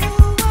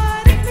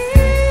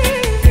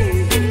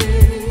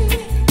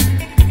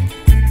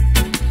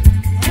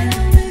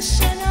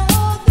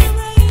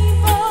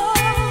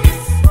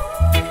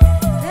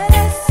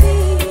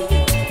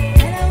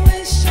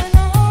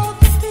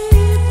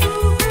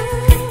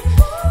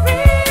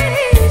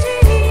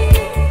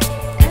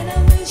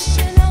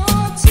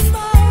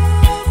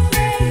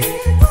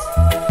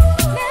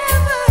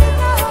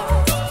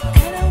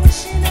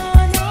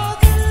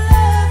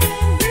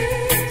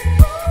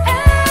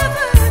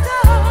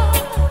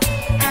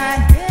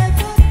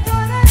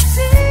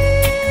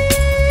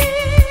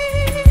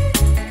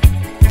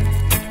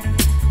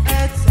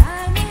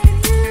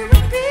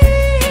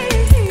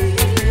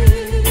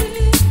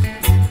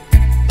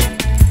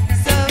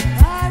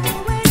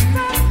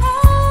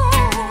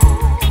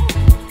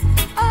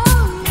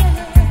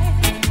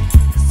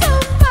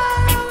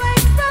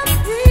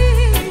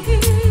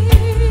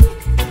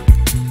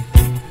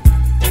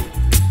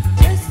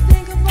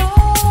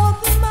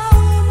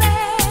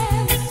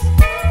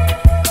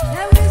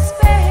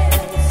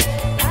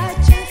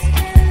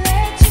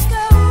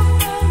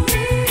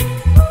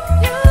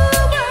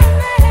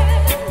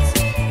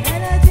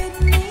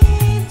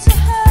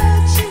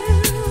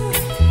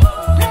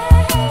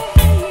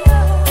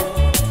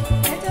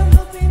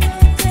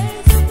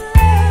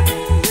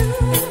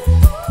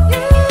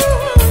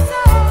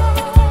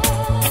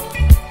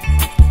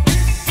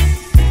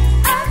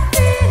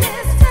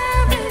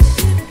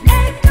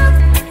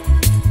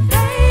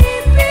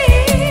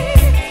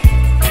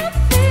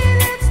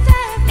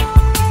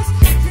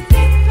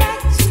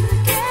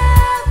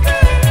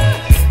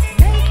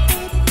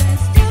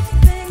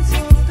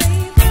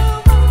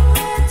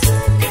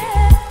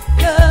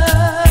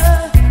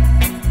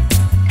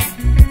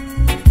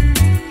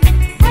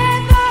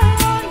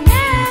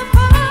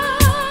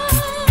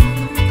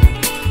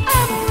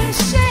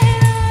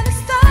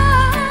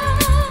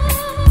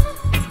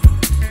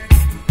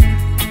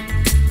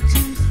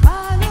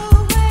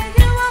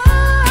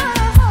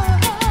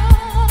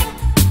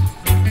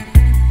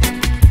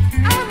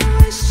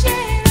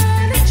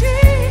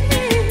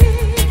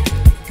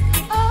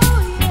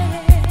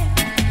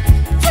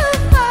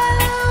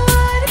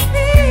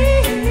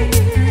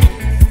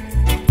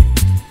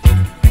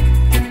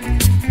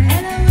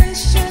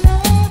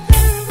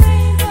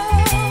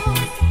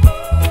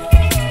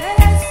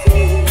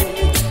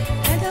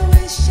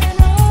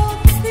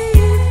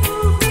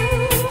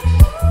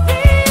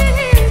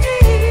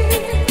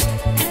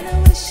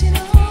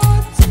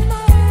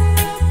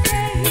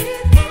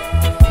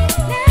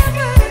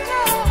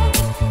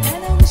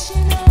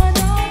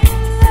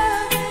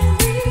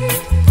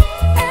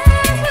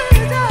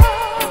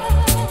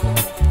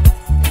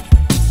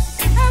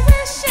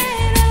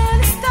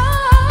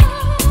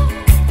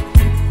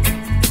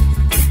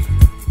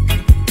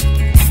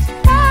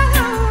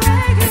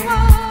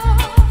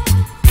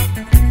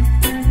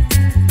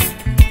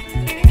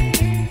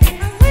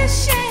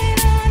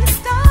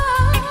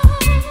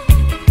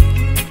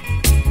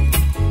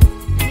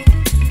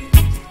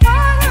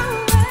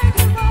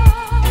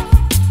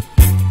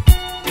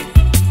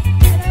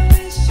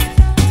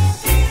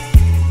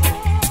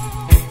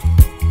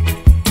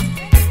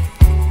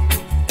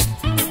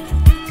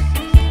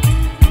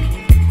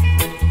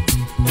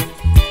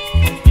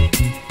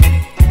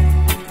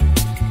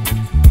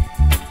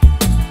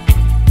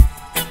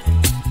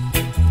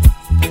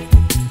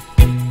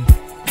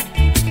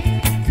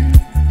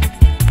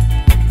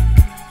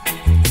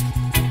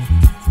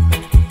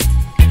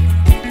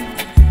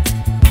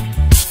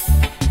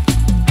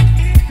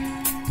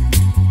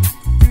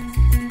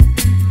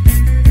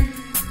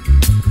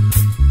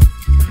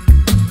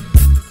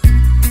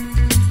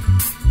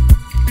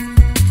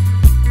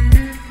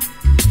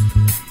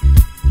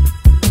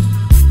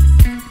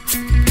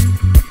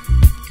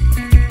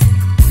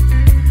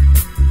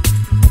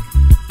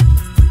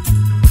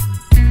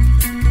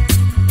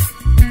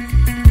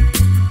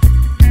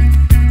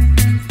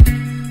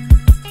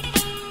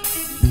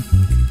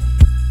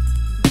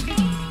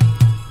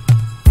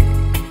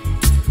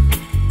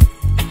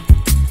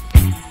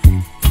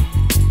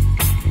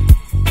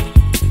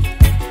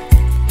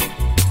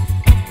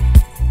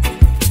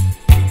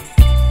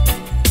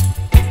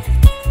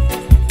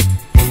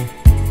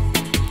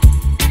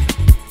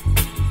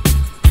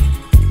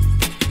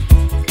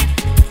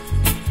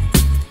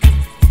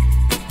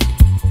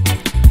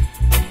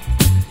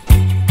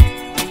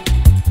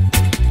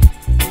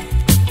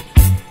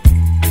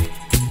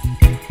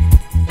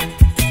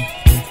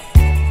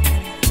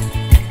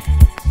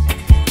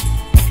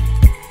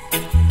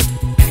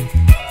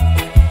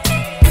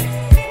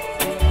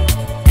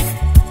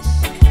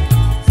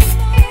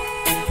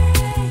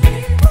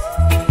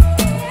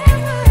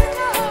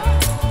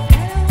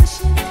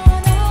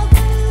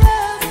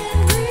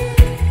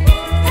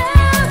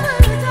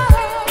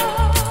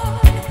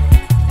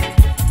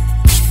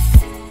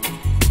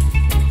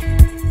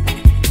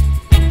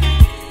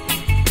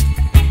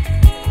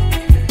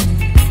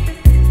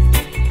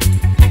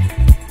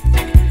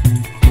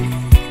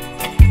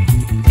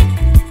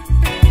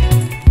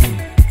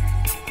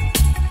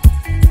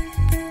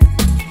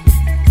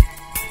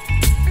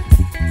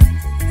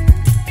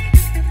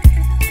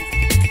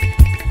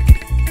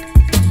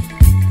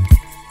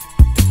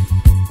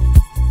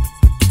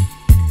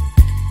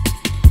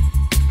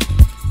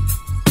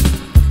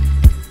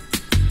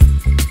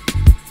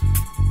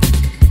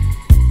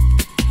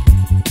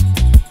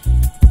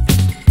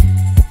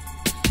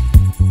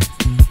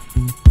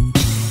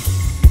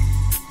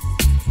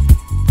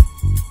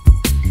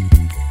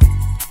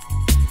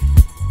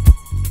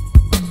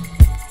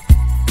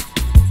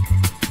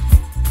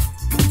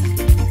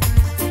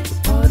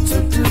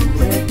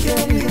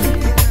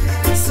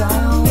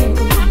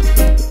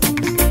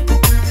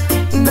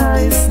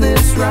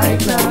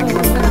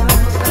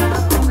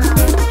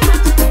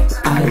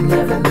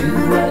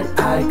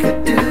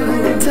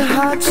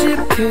hardship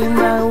came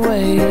my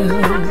way.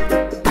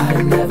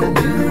 I never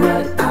knew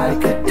what I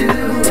could do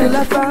till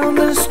I found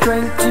the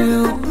strength to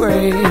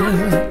pray.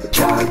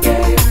 Jah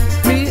gave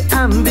me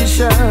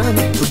ambition,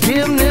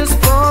 forgiveness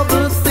for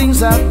the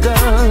things I've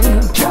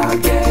done. Jah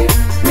gave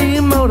me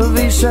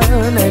motivation,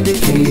 and it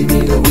gave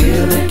me the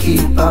will to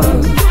keep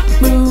on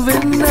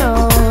moving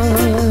on,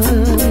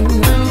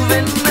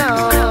 moving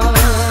on.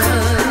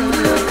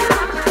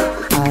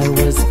 I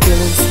was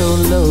feeling so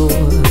low,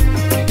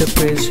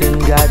 depression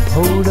got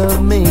hold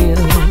of me.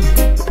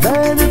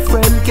 Then a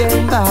friend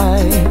came by,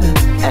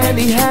 and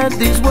he had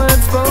these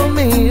words for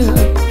me.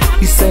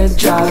 He said,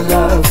 Jah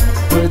love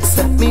would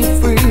set me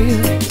free.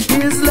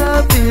 His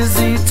love is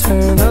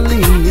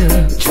eternally.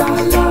 Jah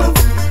love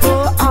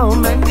for all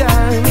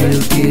mankind.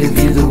 He'll give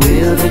you the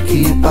will to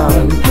keep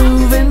on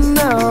moving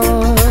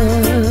on,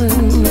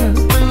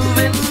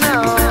 moving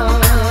on.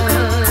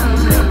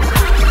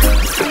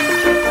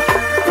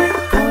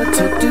 What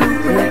to do,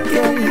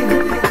 reggae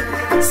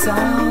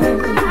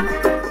sound,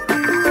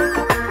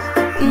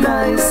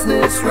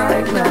 niceness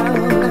right now.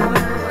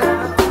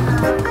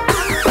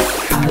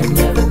 I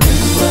never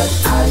knew what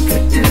I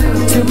could do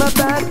till my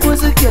back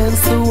was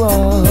against the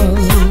wall.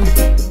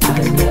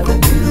 I never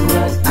knew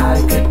what I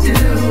could do,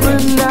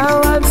 but now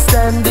I'm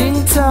standing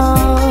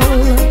tall.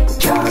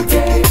 Jah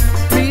gave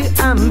me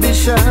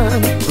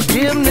ambition,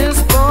 forgiveness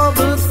for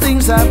the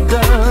things I've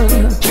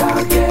done.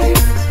 Jah gave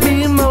me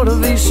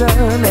motivation,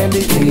 and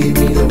it gave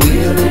me the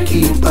will to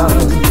keep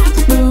on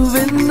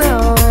moving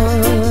on,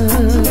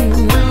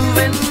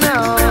 moving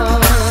on.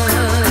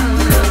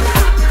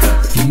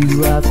 You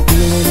are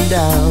feeling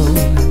down,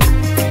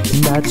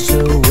 not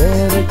sure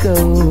where to go.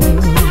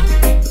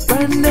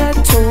 Granddad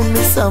told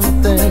me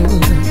something,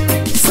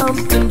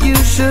 something you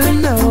should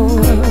know.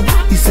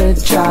 He said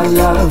Jah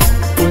love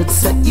would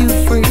set you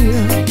free.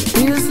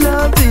 His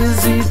love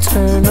is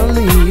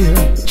eternally.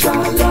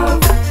 Jah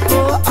love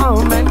for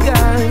all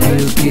mankind.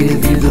 He'll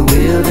give you the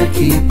will to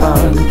keep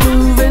on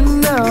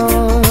moving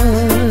on,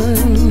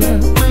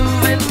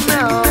 moving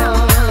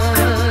on.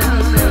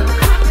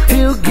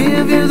 He'll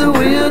give you the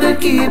will to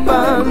keep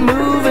on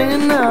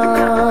moving on.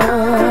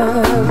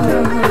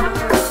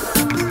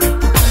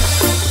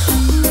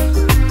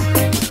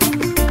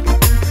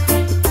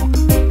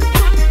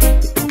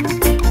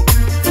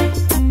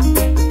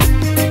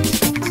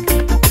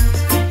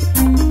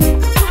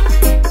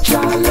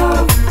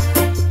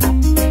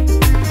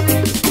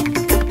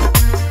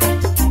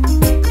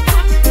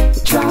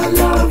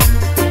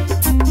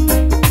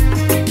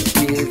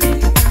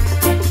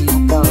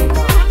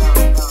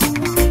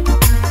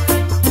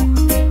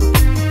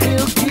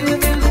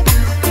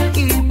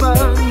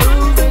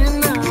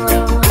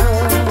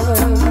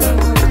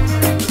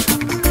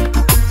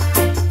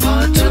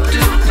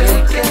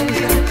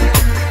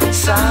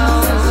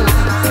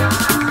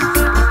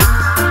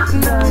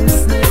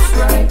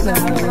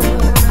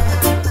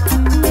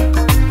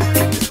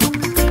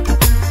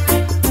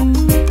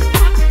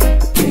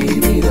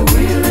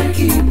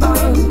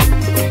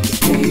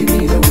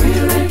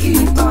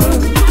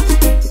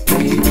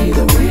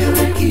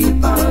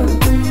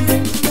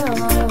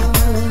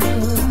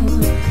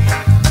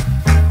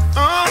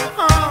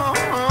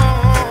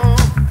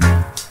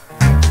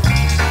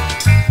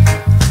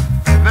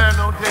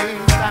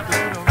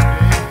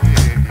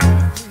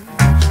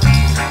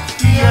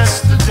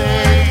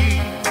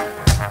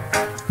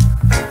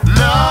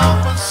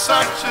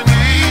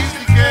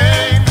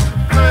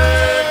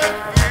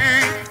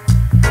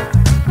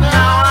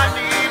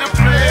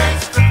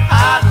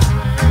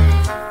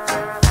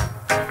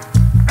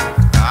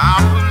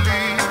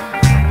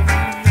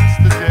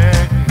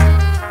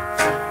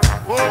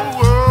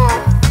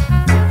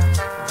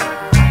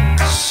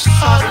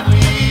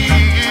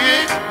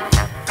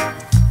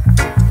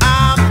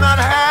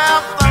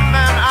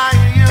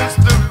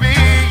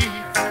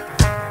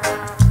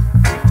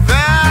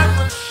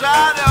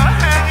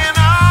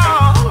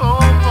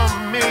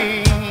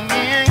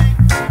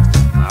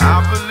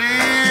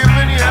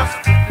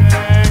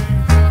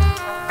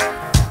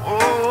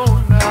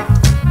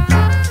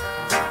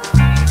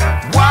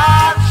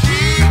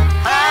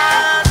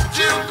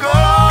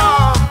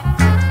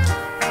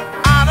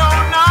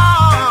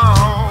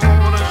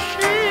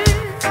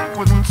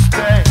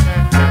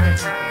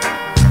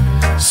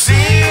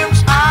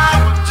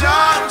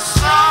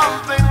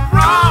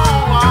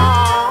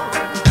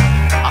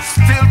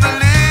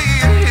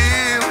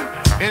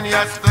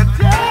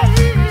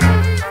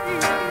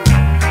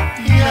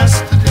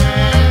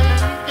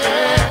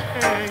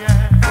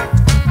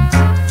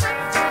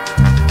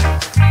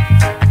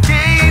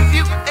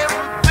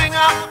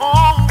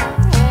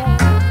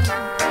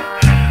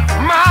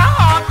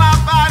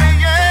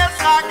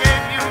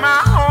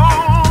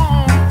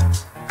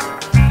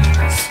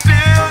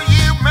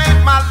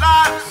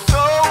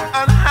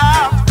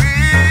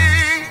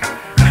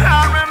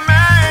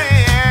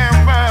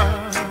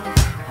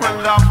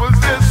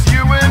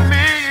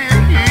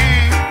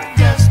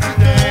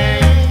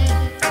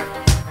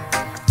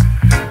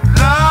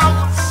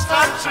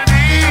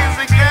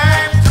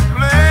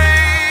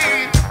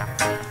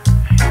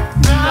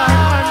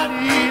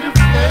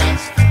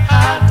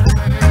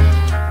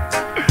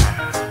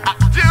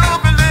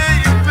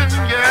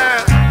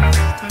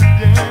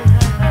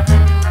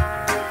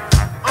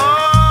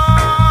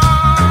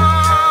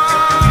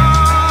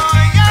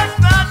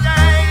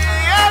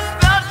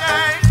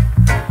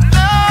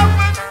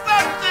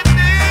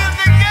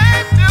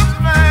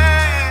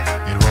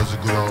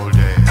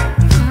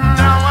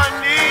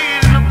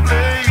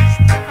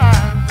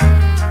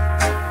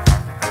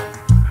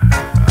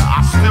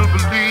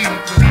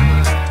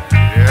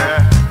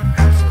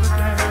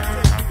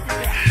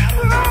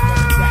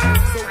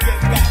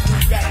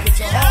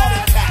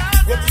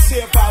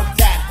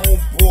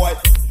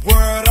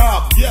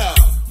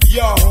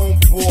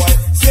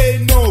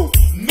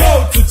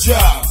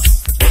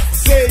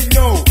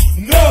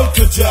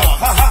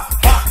 Jah.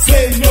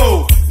 Say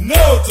no,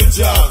 no to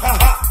Jah.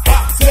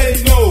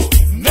 Say no,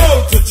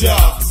 no to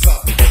Jah.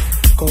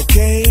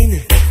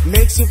 Cocaine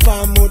makes you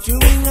far more to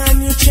ring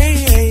on your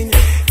chain.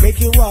 Make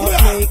you walk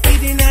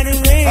naked in the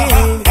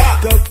rain.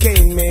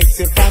 Cocaine makes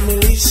your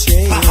family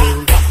shame.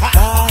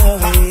 Oh,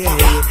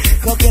 yeah.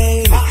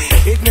 Cocaine,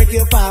 it make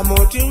you far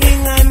more to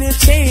ring on your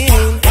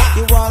chain.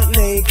 You walk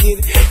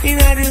naked in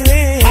the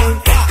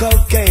rain.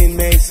 Cocaine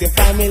makes your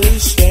family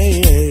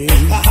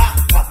shame.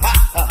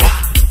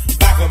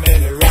 Back a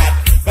minute, rat.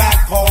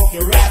 Back off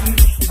your ratting.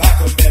 Back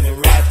a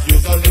minute, rat.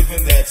 You're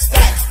living that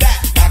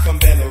stack. Back a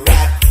minute,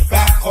 rat.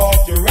 Back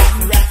off your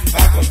ratting.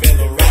 Back a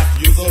minute, rat.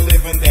 You're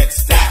living that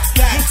stack.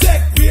 You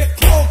take beer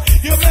coke.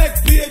 You make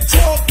beer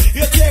joke.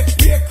 You take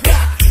beer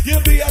crack. You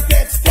be a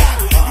dead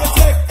stack. You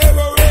take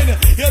heroin.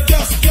 You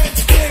just get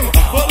sting.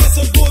 Well, it's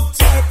a good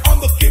time. I'm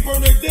the keeper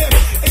of the dim.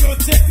 Ain't gonna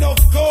take no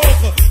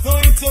coke. No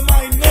into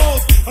my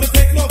nose. I don't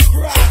take no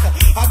crack.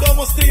 I don't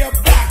want to stay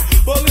back.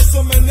 But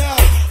listen me now.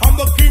 I'm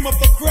the cream of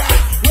the crack.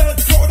 Well,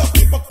 throw the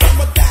people come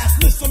with that.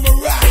 Listen me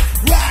rap.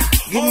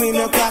 Give me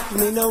no crack,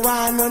 me no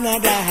want none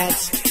of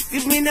that.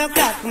 Give me no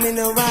crack, me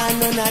no want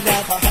none of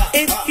that.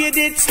 If you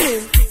did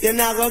slim, you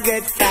not go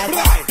get fat.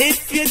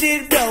 If you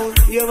did brown,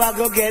 you are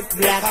go get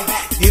black.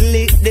 You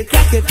lick the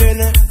crack, you turn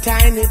a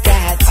tiny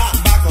tat.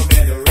 Back a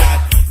minute, rat.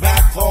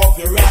 Back off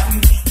your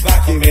ratting.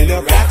 Back a minute,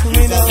 no crack,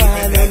 me no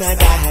want none of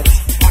that.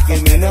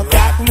 Give me no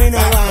crack, me no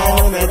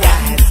want none of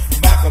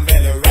that. Back a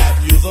minute, rat.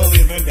 You're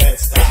living that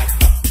stack.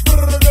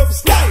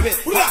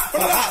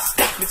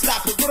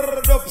 Stop it,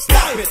 stop it,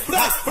 stop it,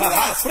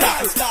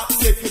 stop it, stop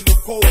taking the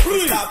coke,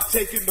 stop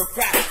taking the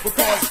crack,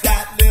 because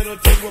that little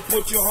thing will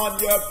put you on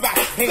your back.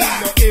 Ain't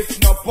no if,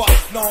 no but,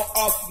 no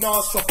up,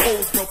 no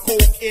suppose, no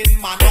coke in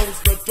my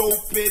nose, no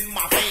dope in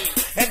my vein,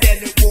 and then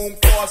it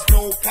won't cause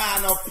no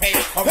kind of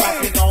pain. I'm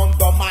rapping on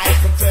the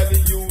mic, I'm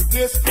telling you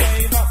this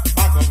plain.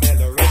 Back a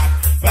minute, rat,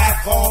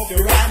 back off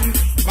your ratting,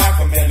 back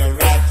a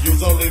minute, rat,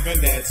 you're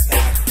living that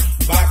stack.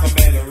 Back a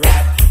minute,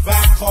 rat,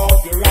 back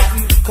off your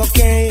ratting.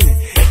 Cocaine,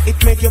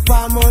 it make your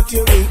palm out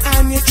your ring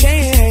and your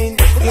chain.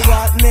 You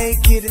walk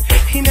naked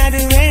in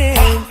the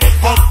rain.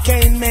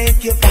 Cocaine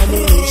make your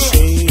family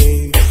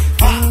shame.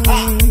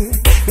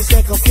 You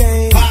say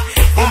cocaine,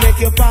 it make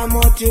your palm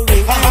out your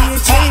ring and your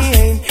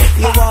chain.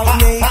 You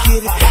walk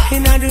naked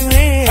in the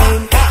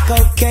rain.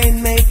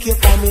 Cocaine make your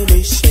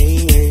family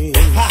shame.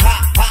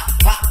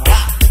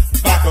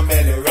 Back a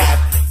minute, rat,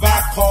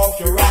 back off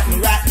your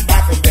ratting,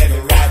 back a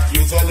minute, rat,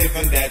 you're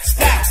living that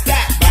stack.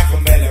 Back a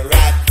minute,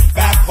 rat,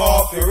 back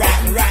off your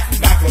ratting,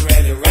 back a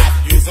minute, rat,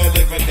 you're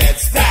living that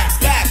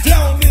stack.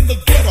 Down in the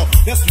ghetto,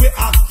 that's where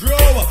I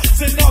grow.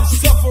 Say no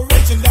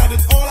separation, that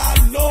is all I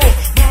know.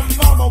 My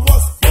mama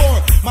was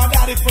poor, my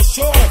daddy for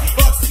sure,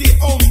 but see,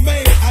 oh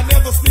man, I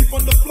never sleep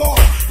on the floor.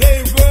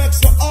 They work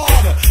so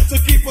hard to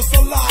keep us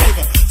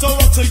alive. So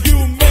up to you,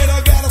 man,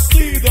 I gotta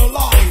see the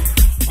light.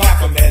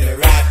 Back a minute,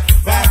 rat,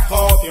 back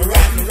off your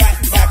ratting,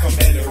 back a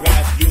minute,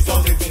 rat, you're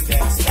living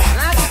that stack.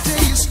 I can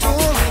tell you a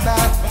story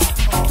about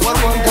what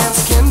one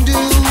dance can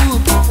do.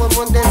 What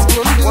one dance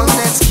can do. One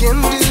dance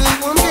can do.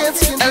 One dance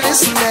can do. And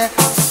listen there.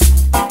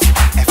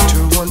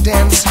 After one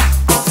dance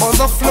on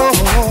the floor,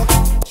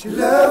 she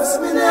loves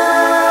me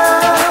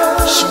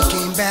now. She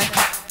came back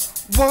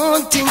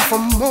wanting for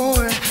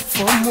more,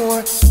 for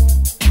more.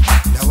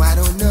 Now I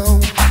don't know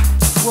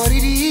what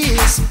it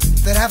is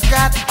that I've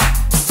got,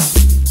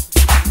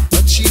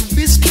 but she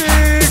whispered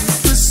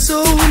it was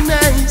so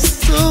nice,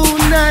 so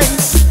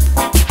nice.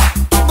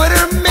 But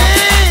her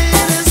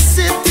man is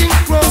sitting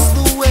across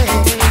the way,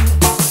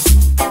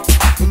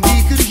 and he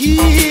could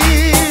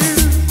hear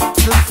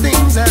the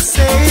things I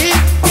say.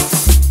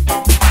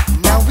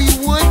 Now we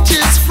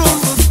watches from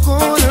the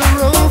corner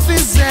of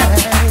his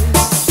eyes.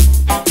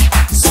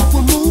 So a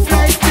move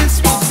like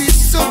this would be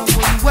so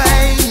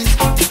unwise.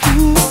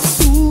 Ooh,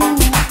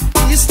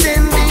 he's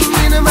standing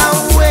in my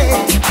way,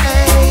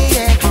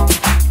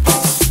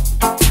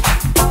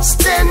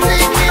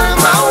 standing in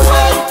my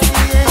way.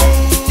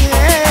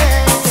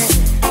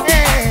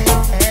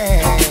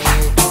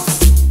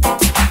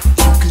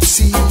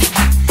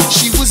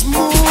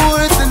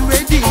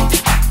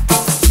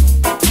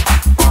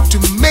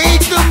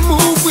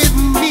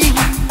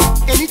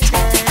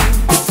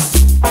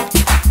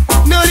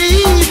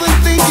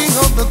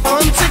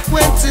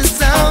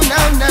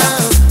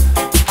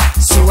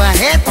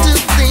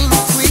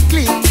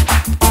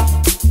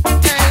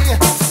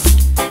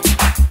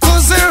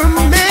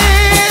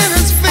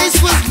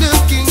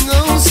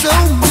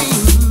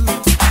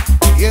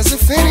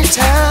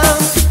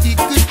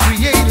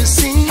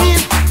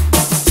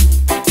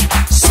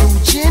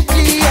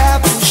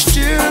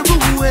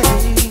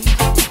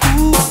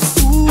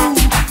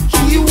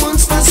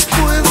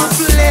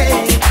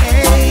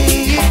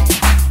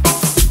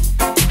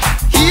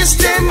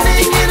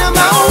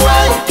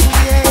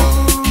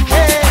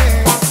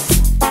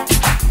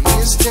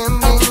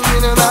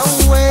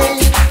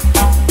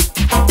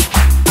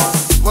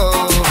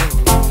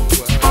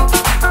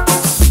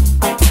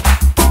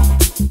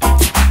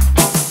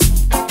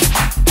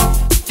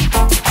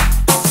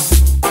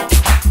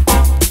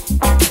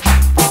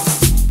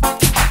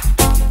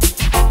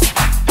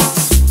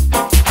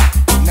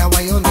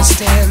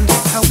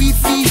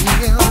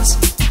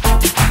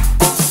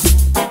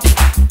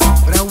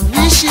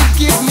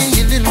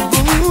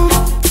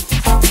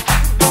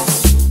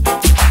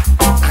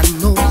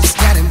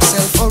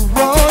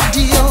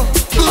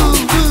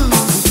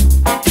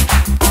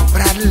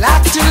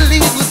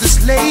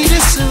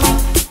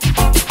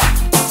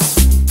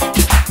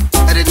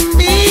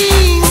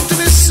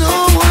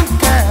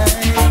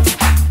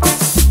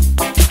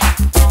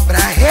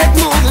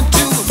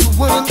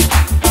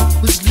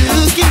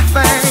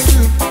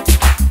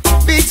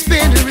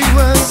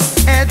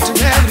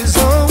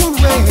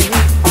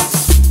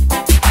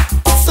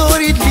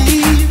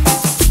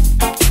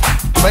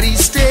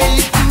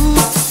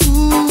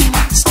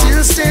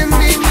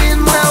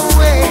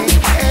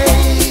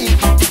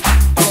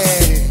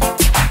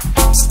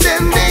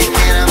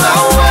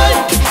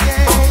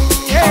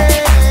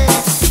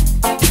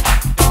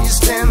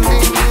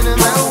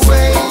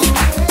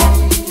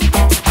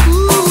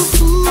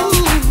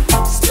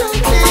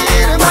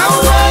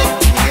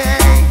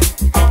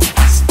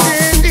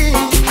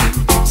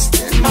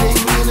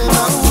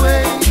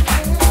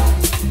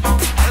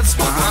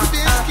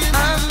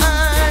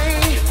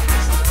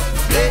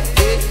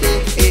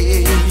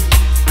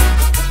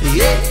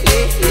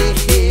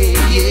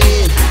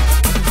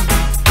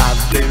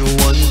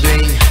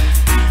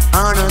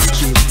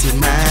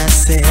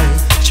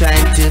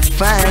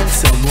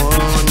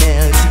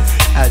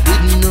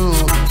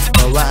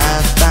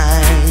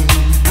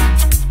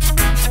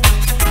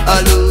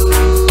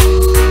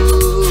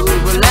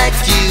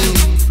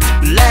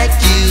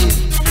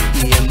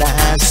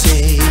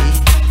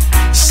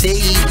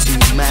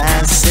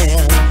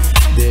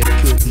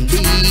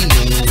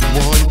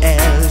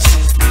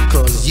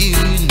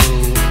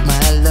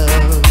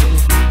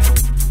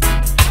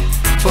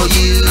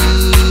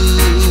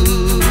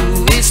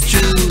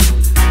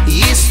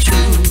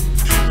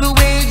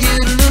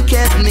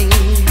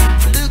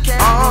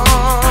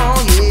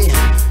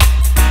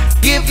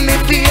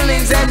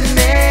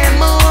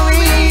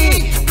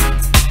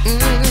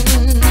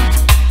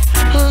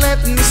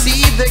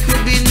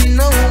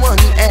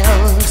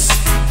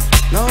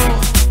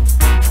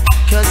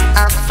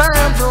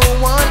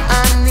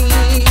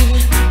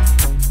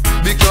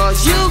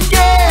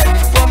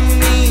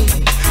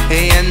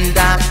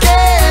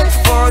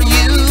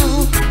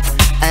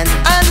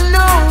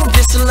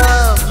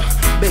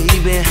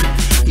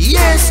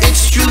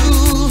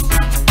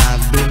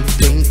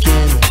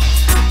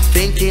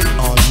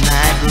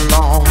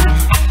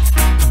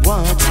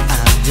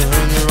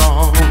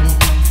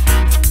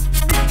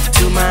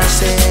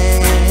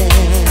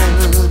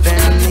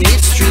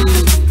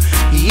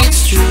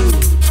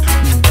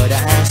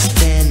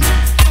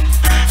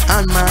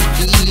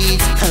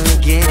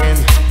 again.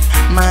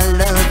 My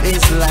love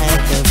is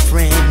like a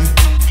friend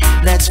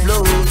that's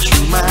flow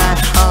through my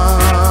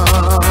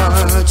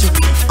heart.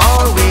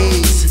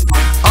 Always,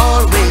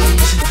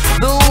 always,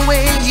 the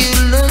way you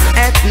look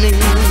at me,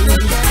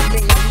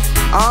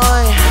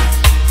 I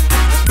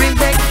bring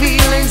back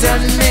feelings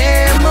and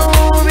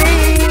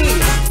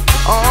memories.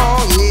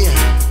 Oh yeah,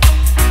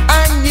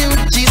 I knew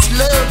this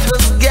love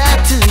was got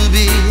to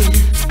be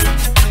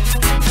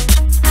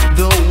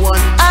the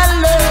one I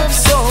love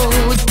so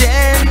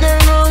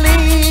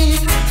tenderly.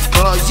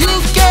 'Cause you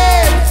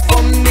care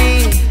for me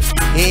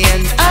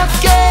and I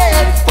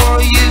care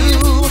for you,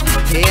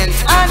 and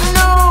I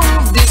know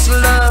this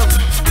love,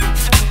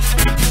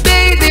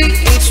 baby,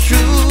 it's true.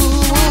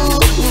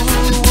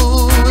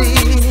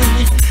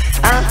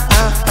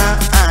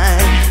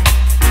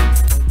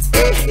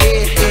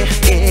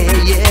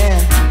 Yeah.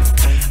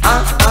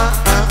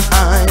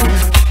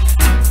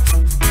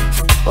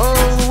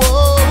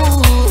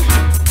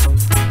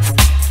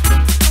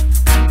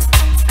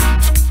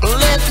 Oh,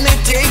 let me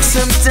take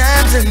some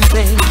time and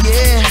think,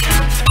 yeah.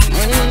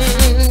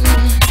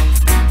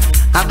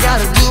 I've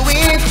gotta do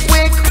it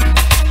quick.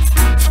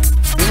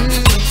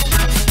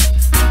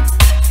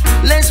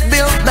 Let's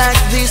build back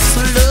this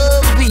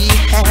love we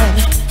had.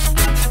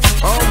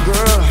 Oh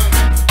girl,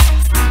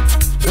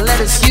 let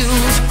us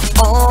use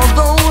all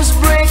those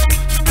bricks.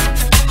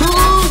 Who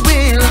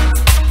will?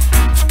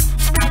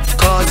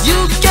 'Cause you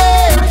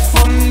care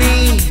for me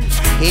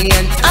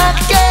and I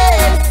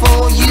care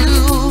for you,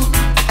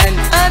 and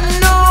I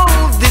know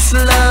this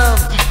love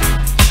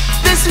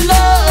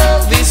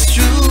is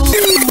true.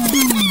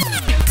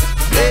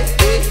 Hey,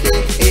 hey,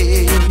 hey,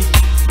 hey.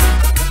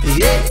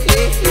 Yeah,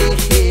 hey, hey,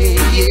 hey,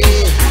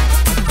 yeah.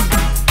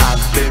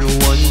 I've been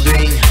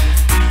wondering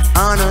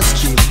on a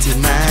street to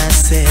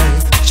myself,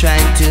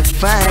 trying to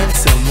find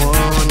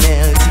someone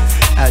else.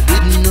 I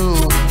didn't know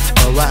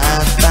how I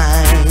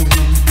find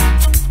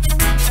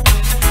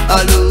a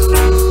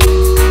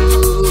love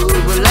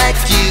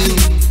like you,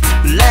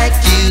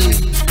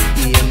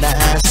 and I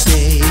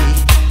say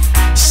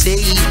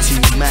to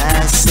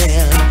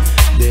myself,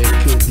 there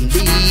couldn't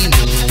be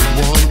no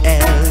one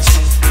else.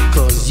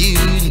 'Cause you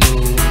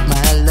know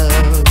my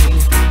love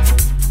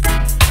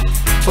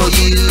for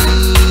you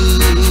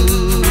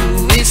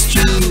is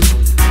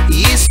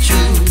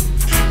true,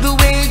 the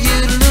way you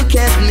look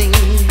at me,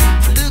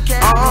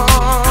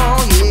 oh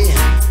yeah,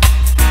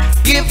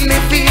 give me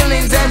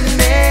feelings and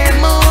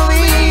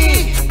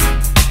memory.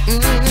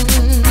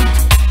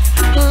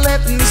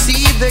 Let me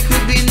see, there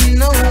could be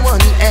no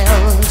one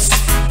else,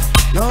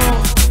 no,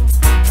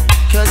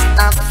 'cause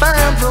I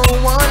found the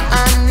one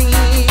I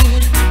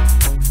need.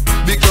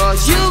 Because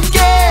you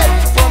care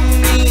for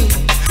me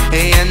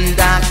and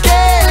I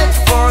care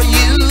for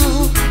you,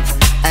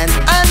 and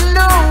I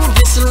know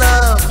this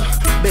love,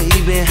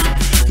 baby,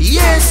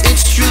 yes,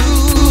 it's true.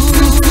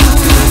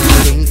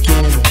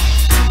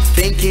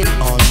 Thinking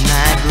all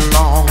night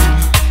long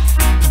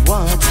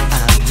what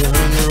I've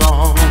done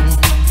wrong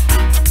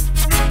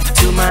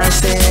to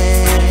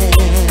myself,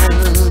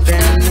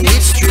 and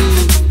it's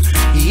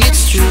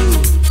true,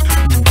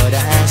 but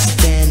I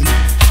stand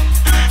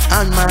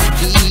on my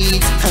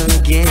feet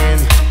again.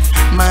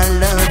 My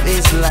love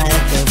is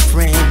like a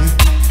friend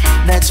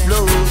that's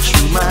flowed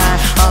through my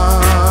heart.